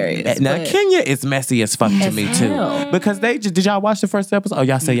 it's hilarious. Now Kenya is messy as fuck to me too. Because did y'all watch the first episode? Oh,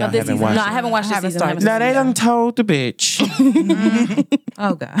 y'all say y'all haven't watched it. No, I haven't watched this season. Now they done told the bitch.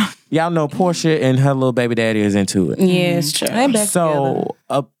 Oh God. Y'all know Portia and her little baby daddy is into it. Yeah, it's true. So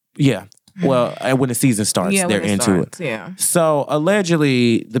Well, when the season starts, they're into it. Yeah. So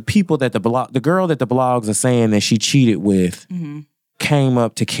allegedly, the people that the girl that the blogs are saying that she cheated with came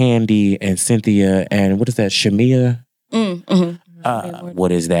up to Candy and Cynthia and what is that, Shamia?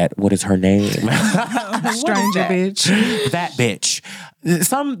 What is that? What is her name? Stranger bitch. That bitch.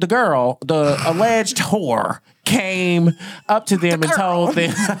 The girl, the alleged whore, came up to them and told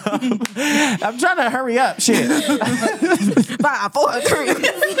them, I'm trying to hurry up, shit. 5, 4, 3.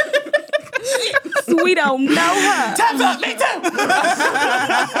 We don't know her. Time's up, me too.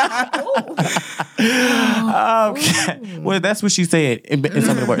 Okay. Well, that's what she said in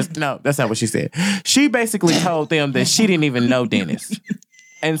so many words. No, that's not what she said. She basically told them that she didn't even know Dennis.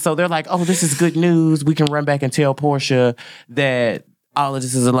 And so they're like, oh, this is good news. We can run back and tell Portia that all of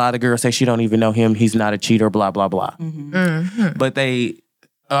this is a lie. The girl say she don't even know him. He's not a cheater, blah, blah, blah. But they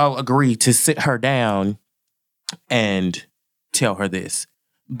all agree to sit her down and tell her this.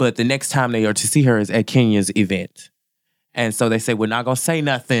 But the next time they are to see her is at Kenya's event. And so they say, we're not going to say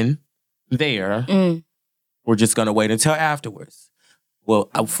nothing there. We're just going to wait until afterwards. Well,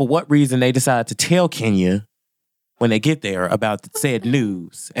 for what reason they decide to tell Kenya when they get there about the said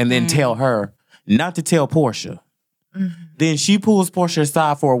news and then tell her not to tell Portia. Then she pulls Portia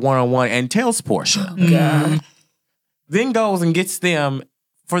aside for a one-on-one and tells Portia. Then goes and gets them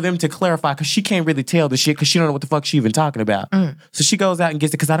for them to clarify because she can't really tell the shit because she don't know what the fuck she even talking about. So she goes out and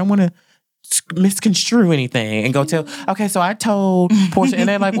gets it because I don't want to misconstrue anything and go tell, okay, so I told Portia and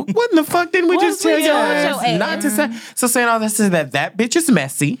they're like, what in the fuck didn't we just tell your ass not to say? So saying all this is that bitch is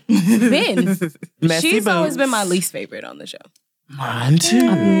messy. Messy She's boots. always been my least favorite on the show. Mine too.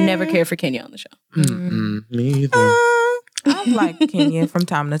 I've never cared for Kenya on the show. Me either. I like Kenya from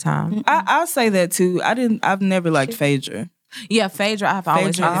time to time. I'll say that too. I've never liked Phaedra. Yeah, Phaedra. I've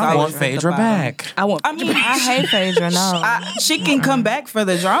always hated I want Phaedra back. I hate Phaedra. No, she can come back for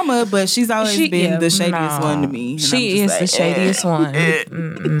the drama, but she's always been the shadiest one to me. She is the shadiest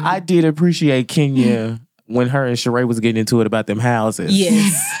one. I did appreciate Kenya when her and Sheree was getting into it about them houses.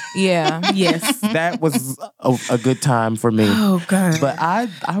 Yes. Yeah. Yes. That was a good time for me. Oh, God. But I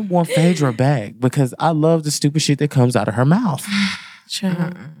want Phaedra back because I love the stupid shit that comes out of her mouth.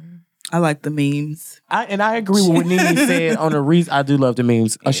 I like the memes. I agree with what Nene said on a recent. I do love the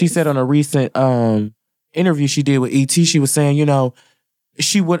memes. She said on a recent interview she did with ET, she was saying, you know,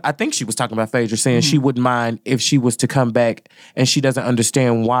 she would. I think she was talking about Phaedra, saying she wouldn't mind if she was to come back, and she doesn't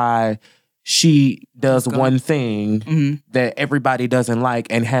understand why she does one thing that everybody doesn't like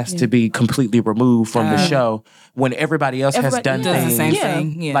and has to be completely removed from the show when everybody else has done things. The same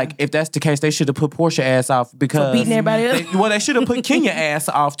thing. Yeah. Like, if that's the case, they should have put Portia ass off because... For beating everybody else? They should have put Kenya ass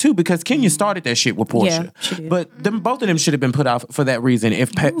off, too, because Kenya started that shit with Portia. Yeah, she did. But both of them should have been put off for that reason if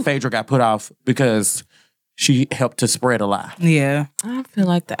Phaedra got put off because she helped to spread a lie. Yeah. I feel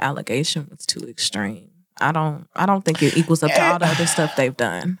like the allegation was too extreme. I don't think it equals up to all the other stuff they've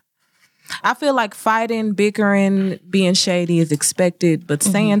done. I feel like fighting, bickering, being shady is expected, but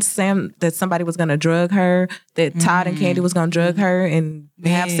saying that somebody was going to drug her, that Todd and Candy was going to drug her and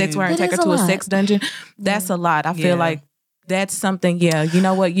have sex with her and take her to a sex dungeon, that's a lot. I feel like that's something, you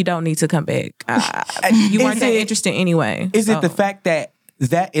know what? You don't need to come back. You weren't that interested anyway. Is it the fact that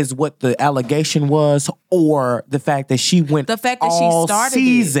is what the allegation was, or the fact that she went the fact that all she started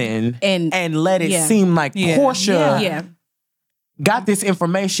season and let it seem like Portia got this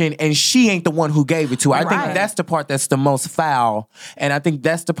information and she ain't the one who gave it to her. I think that's the part that's the most foul. And I think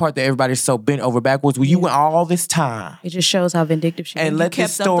that's the part that everybody's so bent over backwards. When you went all this time. It just shows how vindictive she is. And let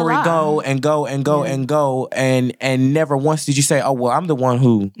this story go and go and go and go. And never once did you say, oh, well, I'm the one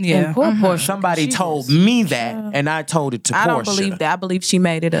who. Yeah. Poor Portia. Somebody told me that and I told it to Portia. I don't believe that. I believe she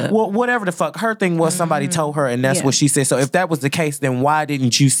made it up. Well, whatever the fuck. Her thing was somebody told her and that's what she said. So if that was the case, then why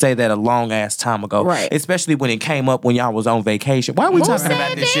didn't you say that a long ass time ago? Right. Especially when it came up when y'all was on vacation. Why are we talking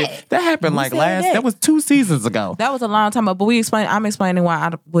about this shit? That happened that was 2 seasons ago. That was a long time ago, but I'm explaining why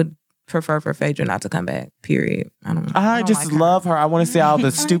I would prefer for Phaedra not to come back, period. I just love her. I want to see all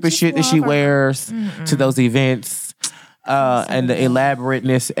the stupid shit that she wears to those events. And the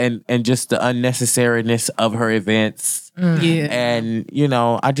elaborateness and just the unnecessariness of her events. Yeah. And, you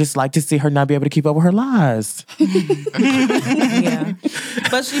know, I just like to see her not be able to keep up with her lies. Yeah.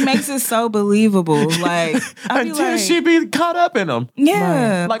 But she makes it so believable. Like, until she be caught up in them.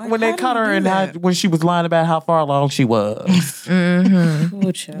 Yeah. Like when they caught her and when she was lying about how far along she was.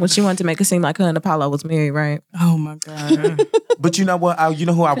 When she wanted to make it seem like her and Apollo was married, right? Oh my God. But you know what? You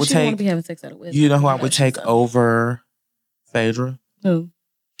know who I would take? Be having sex out of wedlock. You know who I would take over Phaedra? Who?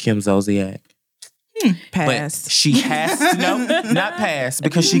 Kim Zolciak. Pass. But she has to not pass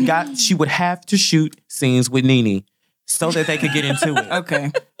because she would have to shoot scenes with Nene so that they could get into it.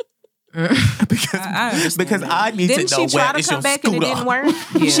 Okay. because I need Didn't to know she try to come back and it didn't work?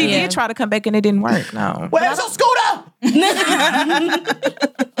 Yeah. She did try to come back and it didn't work. No. Where's your scooter?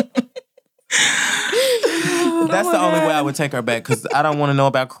 That's the only way I would take her back because I don't want to know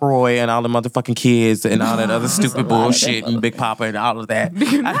about Croy and all the motherfucking kids and all that other stupid bullshit and Big Papa and all of that.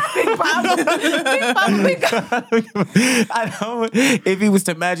 Big Papa. I don't. If he was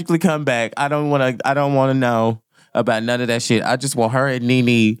to magically come back, I don't want to know about none of that shit. I just want her and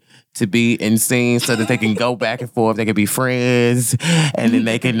Nene to be in scenes so that they can go back and forth. They can be friends, and then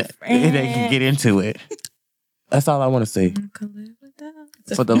they can get into it. That's all I want to see.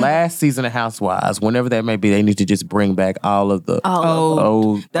 For the last season of Housewives, whenever that may be, they need to just bring back all of the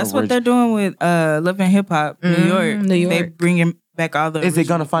old. That's what they're doing with Love and Hip Hop New York. They bringing back all the. Is it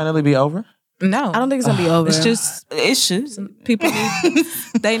gonna finally be over? No, I don't think it's gonna be over. It's just it should. People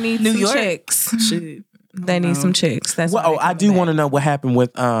need New some York checks. Should. They need some checks. That's I do want to know what happened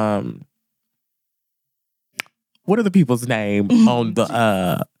with what are the people's name on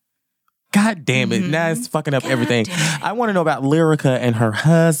the God damn it. Now it's fucking up everything. I want to know about Lyrica and her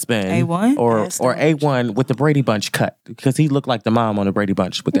husband. A1? Or A1 with the Brady Bunch cut. Because he looked like the mom on the Brady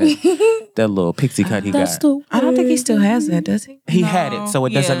Bunch with that little pixie cut he got. I don't think he still has that, does he? He had it, so it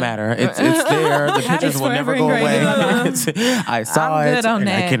doesn't matter. It's there. The pictures will never go away. I saw it, and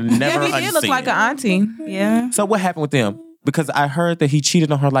I can never unsee it. He did look like an auntie. Yeah. So what happened with them? Because I heard that he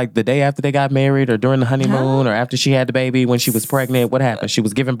cheated on her like the day after they got married or during the honeymoon or after she had the baby when she was pregnant. What happened? She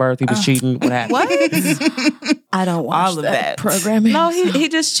was giving birth. He was cheating. What happened? What? I don't watch all of that programming. No, he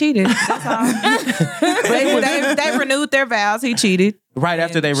just cheated. That's all. they renewed their vows. He cheated. Right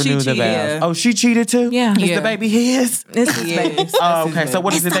after they renewed their vows. Yeah. Oh, she cheated too? Yeah. Is the baby his? It's his baby. Oh, okay. So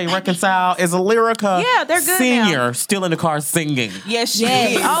what is it they reconcile? Is Lyrica they're good senior now. still in the car singing? Yes, she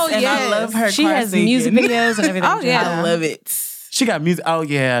is. Oh, and I love her. She has singing. music videos and everything. Oh, yeah. I love it. She got music. Oh,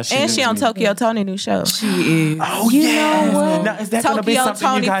 yeah. She on Tokyo Tony new show. She is. Oh, You yeah. know what? Now, is that going to be Tokyo something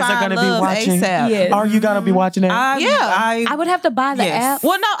Tony you guys are going to be Find Love watching? ASAP. Yes. Are you going to be watching that? I would have to buy the app.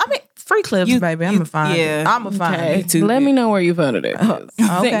 Well, no, I mean free clips, baby. I'm gonna find it. I'm gonna find it too. Let me know where you found it at.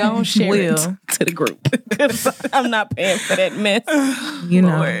 Okay. Don't share it to the group. I'm not paying for that mess. You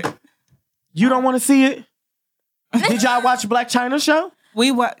know. You don't want to see it? Did y'all watch Black China show?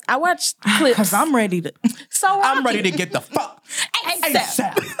 I watched clips. Because I'm ready to. I'm ready to get the fuck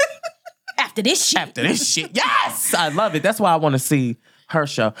ASAP. After this shit. Yes! I love it. That's why I want to see her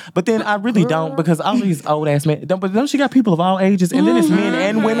show. But then I really don't because all these old ass men. But don't she got people of all ages? And then it's men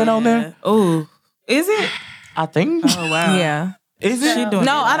and women on there? Oh. Is it? I think. Oh, wow. Yeah. Is it?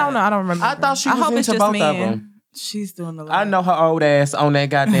 No, I don't know. I don't remember. I thought she was into both of them. She's doing a lot. I know her old ass on that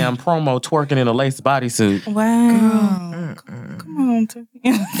goddamn promo twerking in a lace bodysuit. Wow. Come on,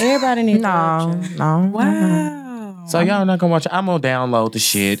 everybody needs no. Wow. So y'all not gonna watch it. I'm gonna download the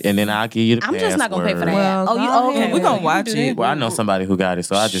shit and then I'll give you the password. I'm just not gonna pay for that. Well, okay. We're gonna watch it. Well, I know somebody who got it,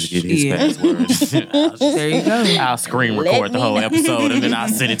 so I'll just get his password. There you go. I'll screen record the whole episode and then I'll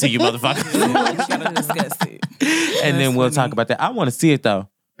send it to you, motherfucker. Gotta discuss it. And then we'll talk about that. I want to see it though.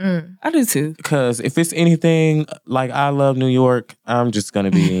 I do too. Because if it's anything like I Love New York, I'm just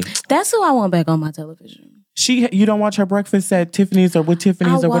gonna be. That's who I want back on my television. You don't watch her breakfast at Tiffany's or with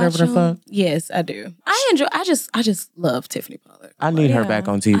Tiffany's or whatever the fuck? Yes, I do. I enjoy. I just love Tiffany Pollard. I need her back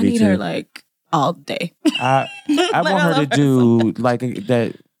on TV too. I need her like all day. I want her to do like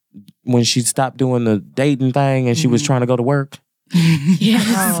that when she stopped doing the dating thing and she was trying to go to work.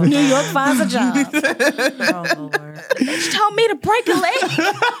 Yes. Oh, New York finds a job. Oh Lord. She told me to break a leg.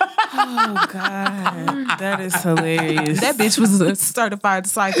 Oh God. That is hilarious. That bitch was a certified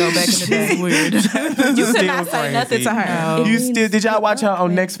psycho back in the day. Weird. You could not say nothing to her. No. Did y'all watch her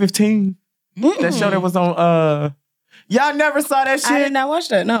on Next 15? That show that was on y'all never saw that shit? I did not watch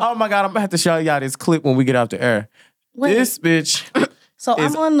that, no. Oh my God, I'm about to have to show y'all this clip when we get off the air. Wait. This bitch. So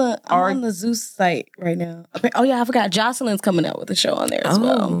I'm on the Zeus site right now. Oh yeah, I forgot Jocelyn's coming out with a show on there as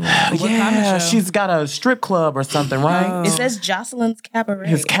well. Yeah, she's got a strip club or something, right? Oh. It says Jocelyn's Cabaret.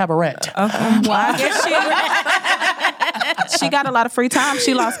 His cabaret. Okay. Well, I guess she got a lot of free time.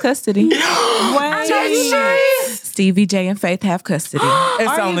 She lost custody. Stevie J and Faith have custody.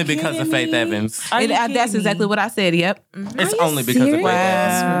 It's only because of Faith Evans. That's exactly what I said. Yep. It's only because of Faith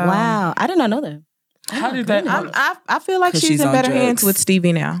Evans. Wow, I did not know that. How did that? I feel like she's in better hands with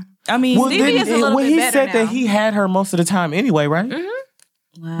Stevie now. I mean, Stevie is a little bit better said now. that he had her most of the time anyway, right? Mm-hmm.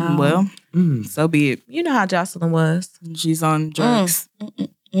 Wow. Well, so be it. You know how Jocelyn was. She's on drugs.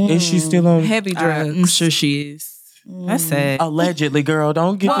 Is she still on heavy drugs? I'm sure she is. That's sad. Allegedly, girl.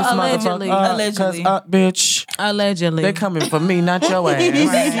 Don't get this allegedly. Because, bitch. Allegedly. They coming for me, not your ass.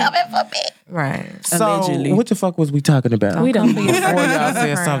 They coming for me. Right. So, Allegedly. what the fuck was we talking about? We don't Before y'all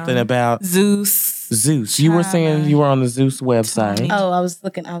said something about Zeus. You were saying you were on the Zeus website. Oh, I was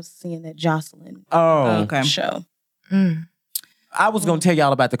seeing that Jocelyn show. I was going to tell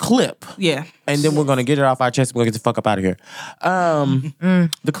y'all about the clip. Yeah. And then we're going to get it off our chest. We're going to get the fuck up out of here.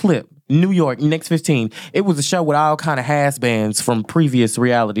 The clip. New York, next 15. It was a show with all kind of has-beens from previous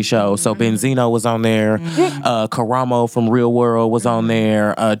reality shows. So Benzino was on there. Karamo from Real World was on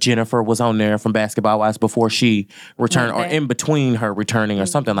there. Jennifer was on there from Basketball Wives before she returned, or in between her returning or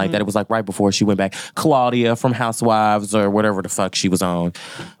something like that. It was like right before she went back. Claudia from Housewives or whatever the fuck she was on.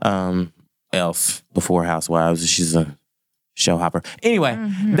 Else before Housewives. She's a show hopper. Anyway,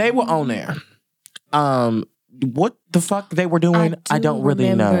 they were on there. What the fuck they were doing, I don't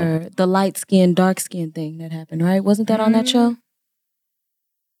really know. The light skin, dark skin thing that happened, right? Wasn't that on that show?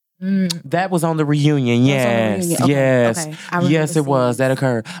 That was on the reunion. Yes. Okay. Yes. Okay. Yes, it was. That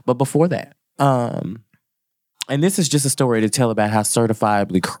occurred. But before that, and this is just a story to tell about how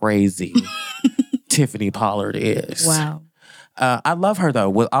certifiably crazy Tiffany Pollard is. Wow. I love her though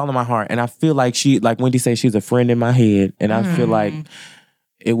with all of my heart, and I feel like like Wendy said, she's a friend in my head, and I feel like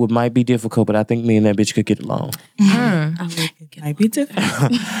it might be difficult, but I think me and that bitch could get along. Might be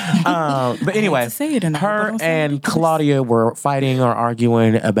difficult. But anyway, her and Claudia were fighting or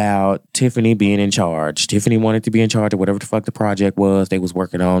arguing about Tiffany being in charge. Tiffany wanted to be in charge of whatever the fuck the project was they was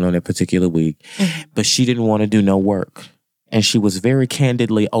working on that particular week, but she didn't want to do no work. And she was very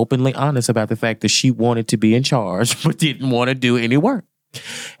candidly, openly honest about the fact that she wanted to be in charge, but didn't want to do any work.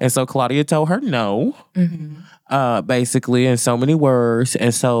 And so Claudia told her no, basically, in so many words.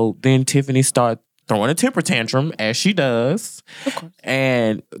 And so then Tiffany started throwing a temper tantrum, as she does. Of course.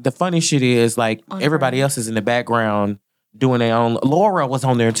 And the funny shit is, like, everybody else is in the background doing their own. Laura was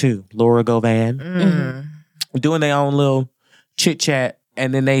on there too. Laura Govan. Doing their own little chit-chat.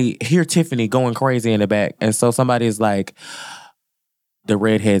 And then they hear Tiffany going crazy in the back. And so somebody's like, the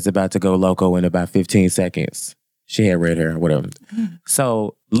redhead's about to go loco in about 15 seconds. She had red hair or whatever.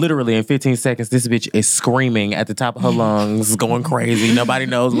 So literally in 15 seconds, this bitch is screaming at the top of her lungs, going crazy. Nobody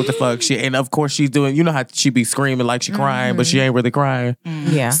knows what the fuck she... And of course she's doing... You know how she be screaming like she crying, but she ain't really crying.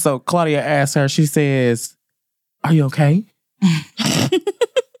 Yeah. So Claudia asked her, she says, "Are you okay?"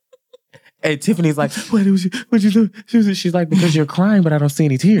 And Tiffany's like, what you do? She's like, "Because you're crying, but I don't see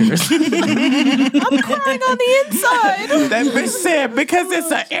any tears." I'm crying on the inside. That bitch said, "Because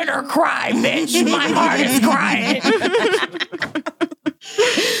it's an inner cry, bitch. My heart is crying."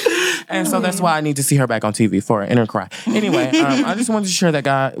 And so that's why I need to see her back on TV for an inner cry. Anyway, I just wanted to share that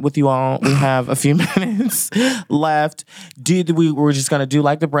guy with you all. We have a few minutes left. We're just going to do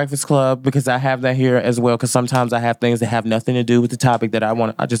like the Breakfast Club, because I have that here as well, because sometimes I have things that have nothing to do with the topic that I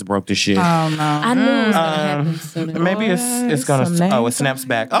want. I just broke this shit. Oh, no. I knew it was going to happen soon. Maybe it's going to... it snaps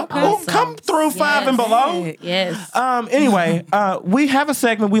back. Oh, come through 5 and below. Yes. Anyway, we have a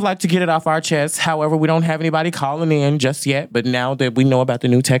segment. We like to get it off our chest. However, we don't have anybody calling in just yet. But now that we know about the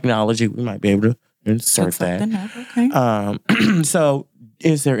new technology, we might be able to insert that. Okay. So,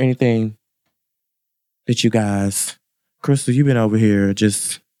 is there anything that you guys... Crystal, you've been over here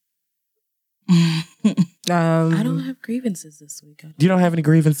just... I don't have grievances this week. You don't have any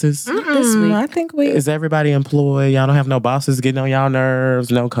grievances? This week. I think we... Is everybody employed? Y'all don't have no bosses getting on y'all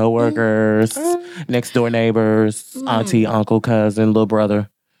nerves? No coworkers? Next door neighbors? Auntie, uncle, cousin, little brother?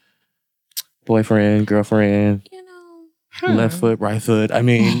 Boyfriend, girlfriend? You know... Left foot, right foot. I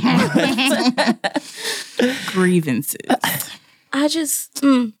mean... Grievances. I just...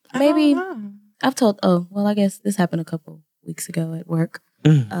 maybe... I've told... Oh, well, I guess this happened a couple weeks ago at work.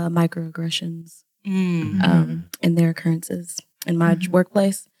 Microaggressions and their occurrences in my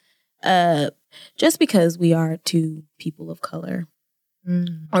workplace. Just because we are two people of color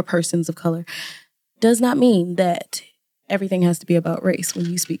or persons of color does not mean that everything has to be about race when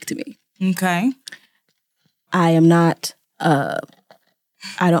you speak to me. Okay. I am not... I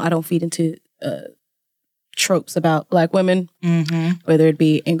don't feed into tropes about Black women, whether it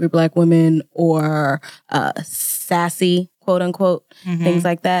be angry Black women or sassy, quote unquote, things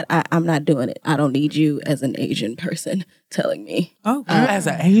like that. I'm not doing it. I don't need you as an Asian person telling me. Oh, as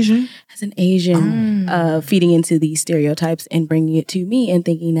an Asian? As an Asian, feeding into these stereotypes and bringing it to me and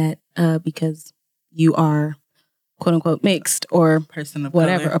thinking that because you are, quote unquote, mixed or a person of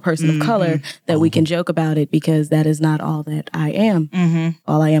color, that we can joke about it, because that is not all that I am.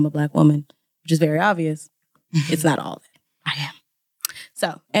 All I am, a Black woman, which is very obvious. It's not all that I am.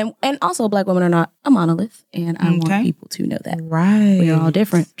 So, and also Black women are not a monolith, and I want people to know that. Right. We are all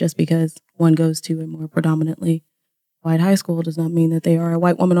different. Just because one goes to a more predominantly white high school does not mean that they are a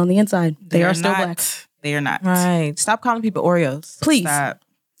white woman on the inside. They are still black. They are not. Right. Stop calling people Oreos. Please. Stop.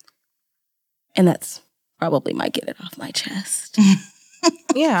 And that's probably my get it off my chest.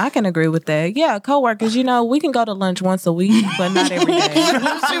 Yeah, I can agree with that. Yeah, coworkers, we can go to lunch once a week, but not every day. I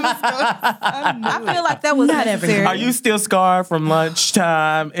feel like that was not necessary. Are you still scarred from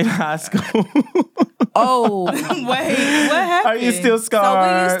lunchtime in high school? Oh, wait, what happened? Are you still scarred?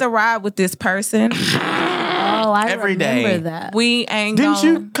 So we used to ride with this person. Oh, I Every remember day. that. We ain't Didn't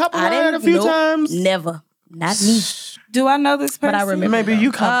you couple ride a few times? Never. Not me. Do I know this person? But I remember. Maybe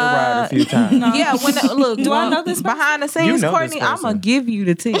you couple ride a few times. No. Yeah, look, Do I know this person? behind the scenes, know this Courtney, I'm person. gonna give you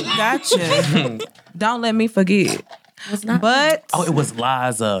the tea. Gotcha. Don't let me forget. Was not. But Oh, it was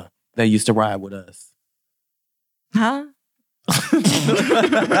Liza that used to ride with us. huh?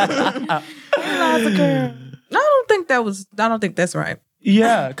 Liza girl. I don't think that's right.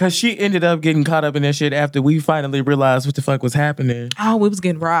 Yeah, because she ended up getting caught up in that shit after we finally realized what the fuck was happening. Oh, we was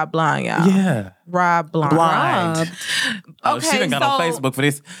getting robbed blind, y'all. Yeah. Robbed blind. Blind. Oh, Okay, she done got on Facebook for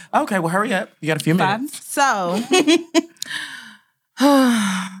this. Okay, well, hurry up. You got a few minutes. So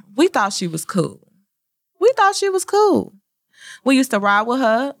we thought she was cool. We used to ride with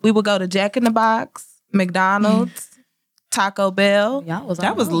her. We would go to Jack in the Box, McDonald's, Taco Bell.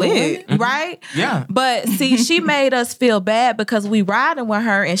 That was lit. Right? Yeah. But see, she made us feel bad because we riding with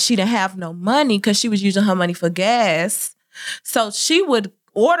her and she didn't have no money because she was using her money for gas. So she would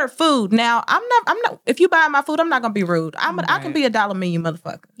order food. Now, I'm not if you buy my food, I'm not gonna be rude. I can be $1 million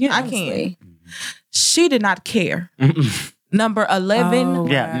motherfucker. Yeah, I can. She did not care. Number 11. Oh,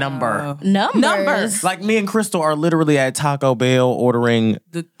 Yeah, number. Numbers. Like me and Crystal are literally at Taco Bell ordering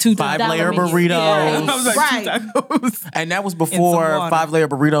The $2 5-layer menus. burritos. Yeah. I was like, Right. 2 tacos. And that was before And some water. 5-layer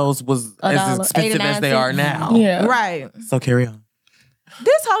burritos was as $1, expensive as 89 they are cents. now. Yeah. Right. So carry on.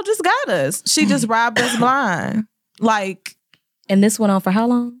 This hoe just got us. She just robbed us blind. Like, And this went on for how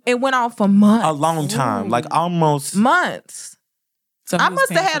long? it went on for months. A long time. Like almost. Months. So I who was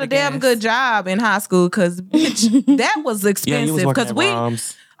must have paying had for a the damn gas? good job in high school because bitch, that was Yeah, you expensive. was working Because at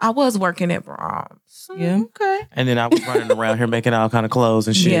Brahms. I was working at Brahms. Yeah. Okay. And then I was running around here making all kind of clothes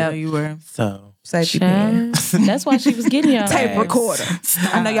and shit. Yeah, you were. So. Safety pin. That's why she was getting y'all. Tape recorder.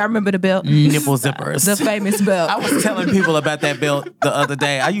 I know y'all remember the belt. Nipple zippers. The famous belt. I was telling people about that belt the other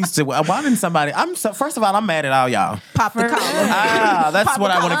day. I used to. Why didn't somebody? First of all, I'm mad at all y'all. Pop the collar. That's Pop what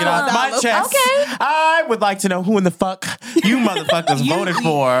the I want to get collar. off my chest. Okay. I would like to know who in the fuck you motherfuckers voted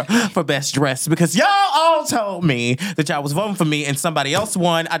for best dressed, because y'all all told me that y'all was voting for me and somebody else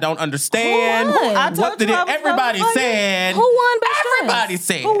won. I don't understand. Who won? I told What did you it? I was Everybody voting for you. said. Who won Best Everybody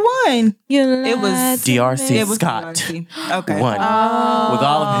said. Who won? It was DRC It was Scott DRC. Okay. won with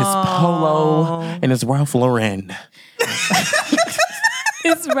all of his polo and his Ralph Lauren.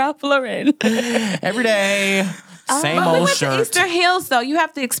 It's Ralph Lauren. Every day, same But we old went to shirt. Eastern Hills, though. You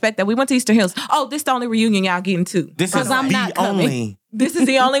have to expect that. We went to Eastern Hills. Oh, this the only reunion y'all getting to. This is I'm the not coming. only. This is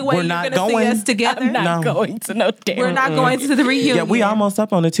the only way We're you're not going to see going. us together. I'm not No. going to no damn. We're not going to the reunion. Yeah, we almost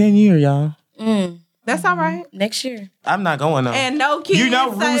up on the 10-year, y'all. That's all right. Next year. I'm not going though. And no kids. You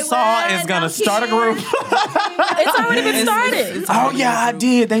know, say Rusaw what? is gonna No start a kids. group. It's already been started. Oh yeah, I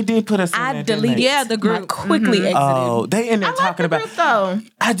did. They did put us. In I that, didn't deleted. they? Yeah, the I group. quickly exited. Oh, they in there I like talking the about. group, though.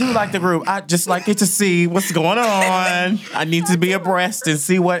 I do like the group. I just like it to see what's going on. I need to be abreast and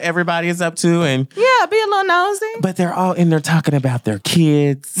see what everybody is up to. And Yeah, be a little nosy. but they're all in there talking about their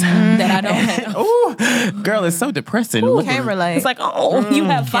kids. That I don't have. Ooh, girl, it's so depressing. Look Can't at- relate. It's like, oh, you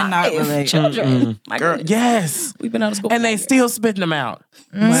have Cannot 5 relate. children. My girl, goodness. yes, We've been out of school. and they still spitting them out.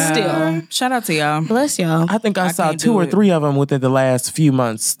 still. Shout out to y'all. Bless y'all. I think I saw can't 2 do or it. 3 of them within the last few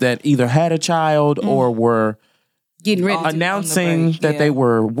months that either had a child or were Getting ready to. announcing break, that yeah. they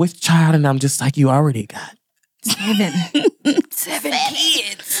were with child, and I'm just like, you already got 7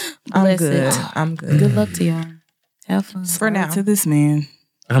 kids. I'm Bless good. it. I'm good. Good luck to y'all. Have fun. For now. To this man.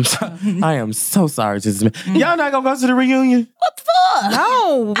 I am so sorry to this man. Y'all not gonna go to the reunion? What the fuck?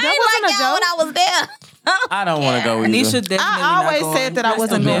 No, that wasn't a joke. I was there. I don't want to go either. Anisha definitely I always not going. said that I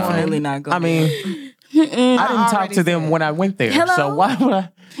wasn't Crystal going. definitely not going. I mean, I didn't talk already to them said. when I went there. Hello? So why would I?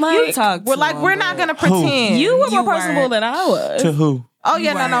 you talked We're to like, him, we're not but- going to pretend. You were You more personable weren't. than I was. To who? Oh,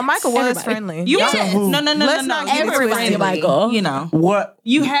 yeah, You no, weren't. Michael was Everybody. friendly. You Yes. had, no, Let's not get it Everybody, twisted. Michael. You know, What?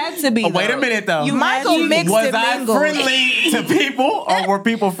 you had to be. Wait a though. minute though. You Michael had to- mixed Was and I mingled. friendly to people, or were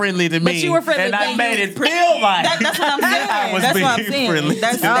people friendly to me? you were friendly and I to made you. it feel like That's what I'm saying. I was That's being what I'm saying. friendly.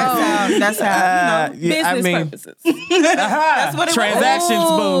 That's how. That's how. You know, yeah, I Business mean, purposes. that's what it was. Transactions,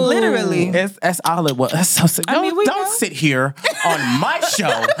 boo. Literally. That's all it was. That's so sick. I mean, we don't know. sit here on my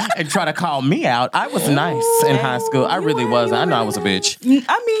show and try to call me out. I was nice in high school. I really was. I know I was a bitch.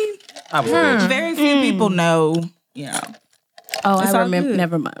 I mean, I was a bitch. very few people know Yeah. Oh, I remember.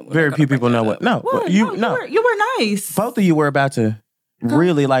 Never mind. Very few people know what. No, you were nice. Both of you were about to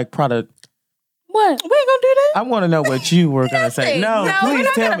really like product. What? We ain't gonna do that. I want to know what you were gonna say. No, please we're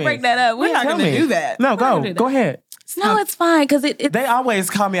not tell gonna me. break that up. We're not gonna do that. No, go ahead. No, it's fine because it. They always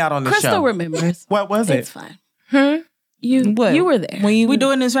call me out on the show. Crystal remembers. What was it? It's fine. You were there. We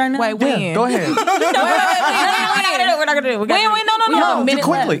doing this right now? Wait, when? Yeah, go ahead. We're not gonna do it. Wait, no.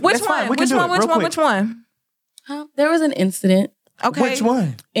 Quickly. Which one? Which one? Huh? There was an incident. Okay. Which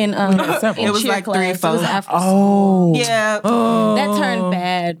one? In it was like 3 or 4. Oh. Yeah. That turned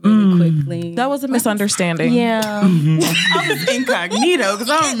bad really quickly. That was a misunderstanding. Yeah. I was incognito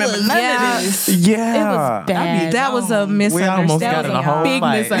because I don't remember none of this. Yeah. It was bad. That was a misunderstanding. We almost got in a whole big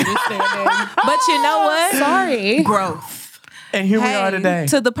fight. misunderstanding. But you know what? Sorry. Growth. And here we are today.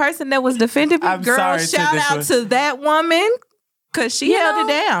 To the person that was defending me, I'm girl, sorry shout out to that woman because she held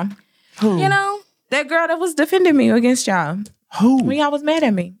it down. Who? You know? That girl that was defending me against y'all. Who? When y'all was mad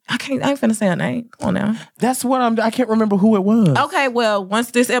at me. I ain't finna say her name. Come on now. That's what I can't remember who it was. Okay, well,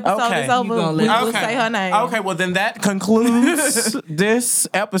 once this episode is over, we will say her name. Okay, well then that concludes this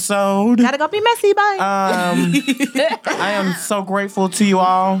episode. Gotta go be messy, bye. I am so grateful to you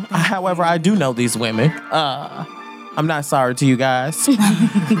all. However, I do know these women. I'm not sorry to you guys.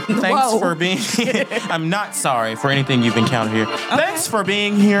 Thanks for being here. I'm not sorry for anything you've encountered here. Okay. Thanks for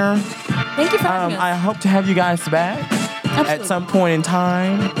being here. Thank you for having us. I hope to have you guys back. Absolutely. At some point in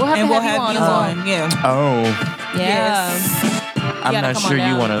time. We'll have you on. Yeah. Oh. Yeah. Yes. I'm not sure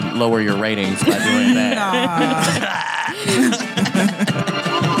you want to lower your ratings by doing that.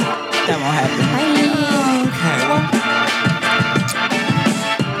 That won't happen. Bye.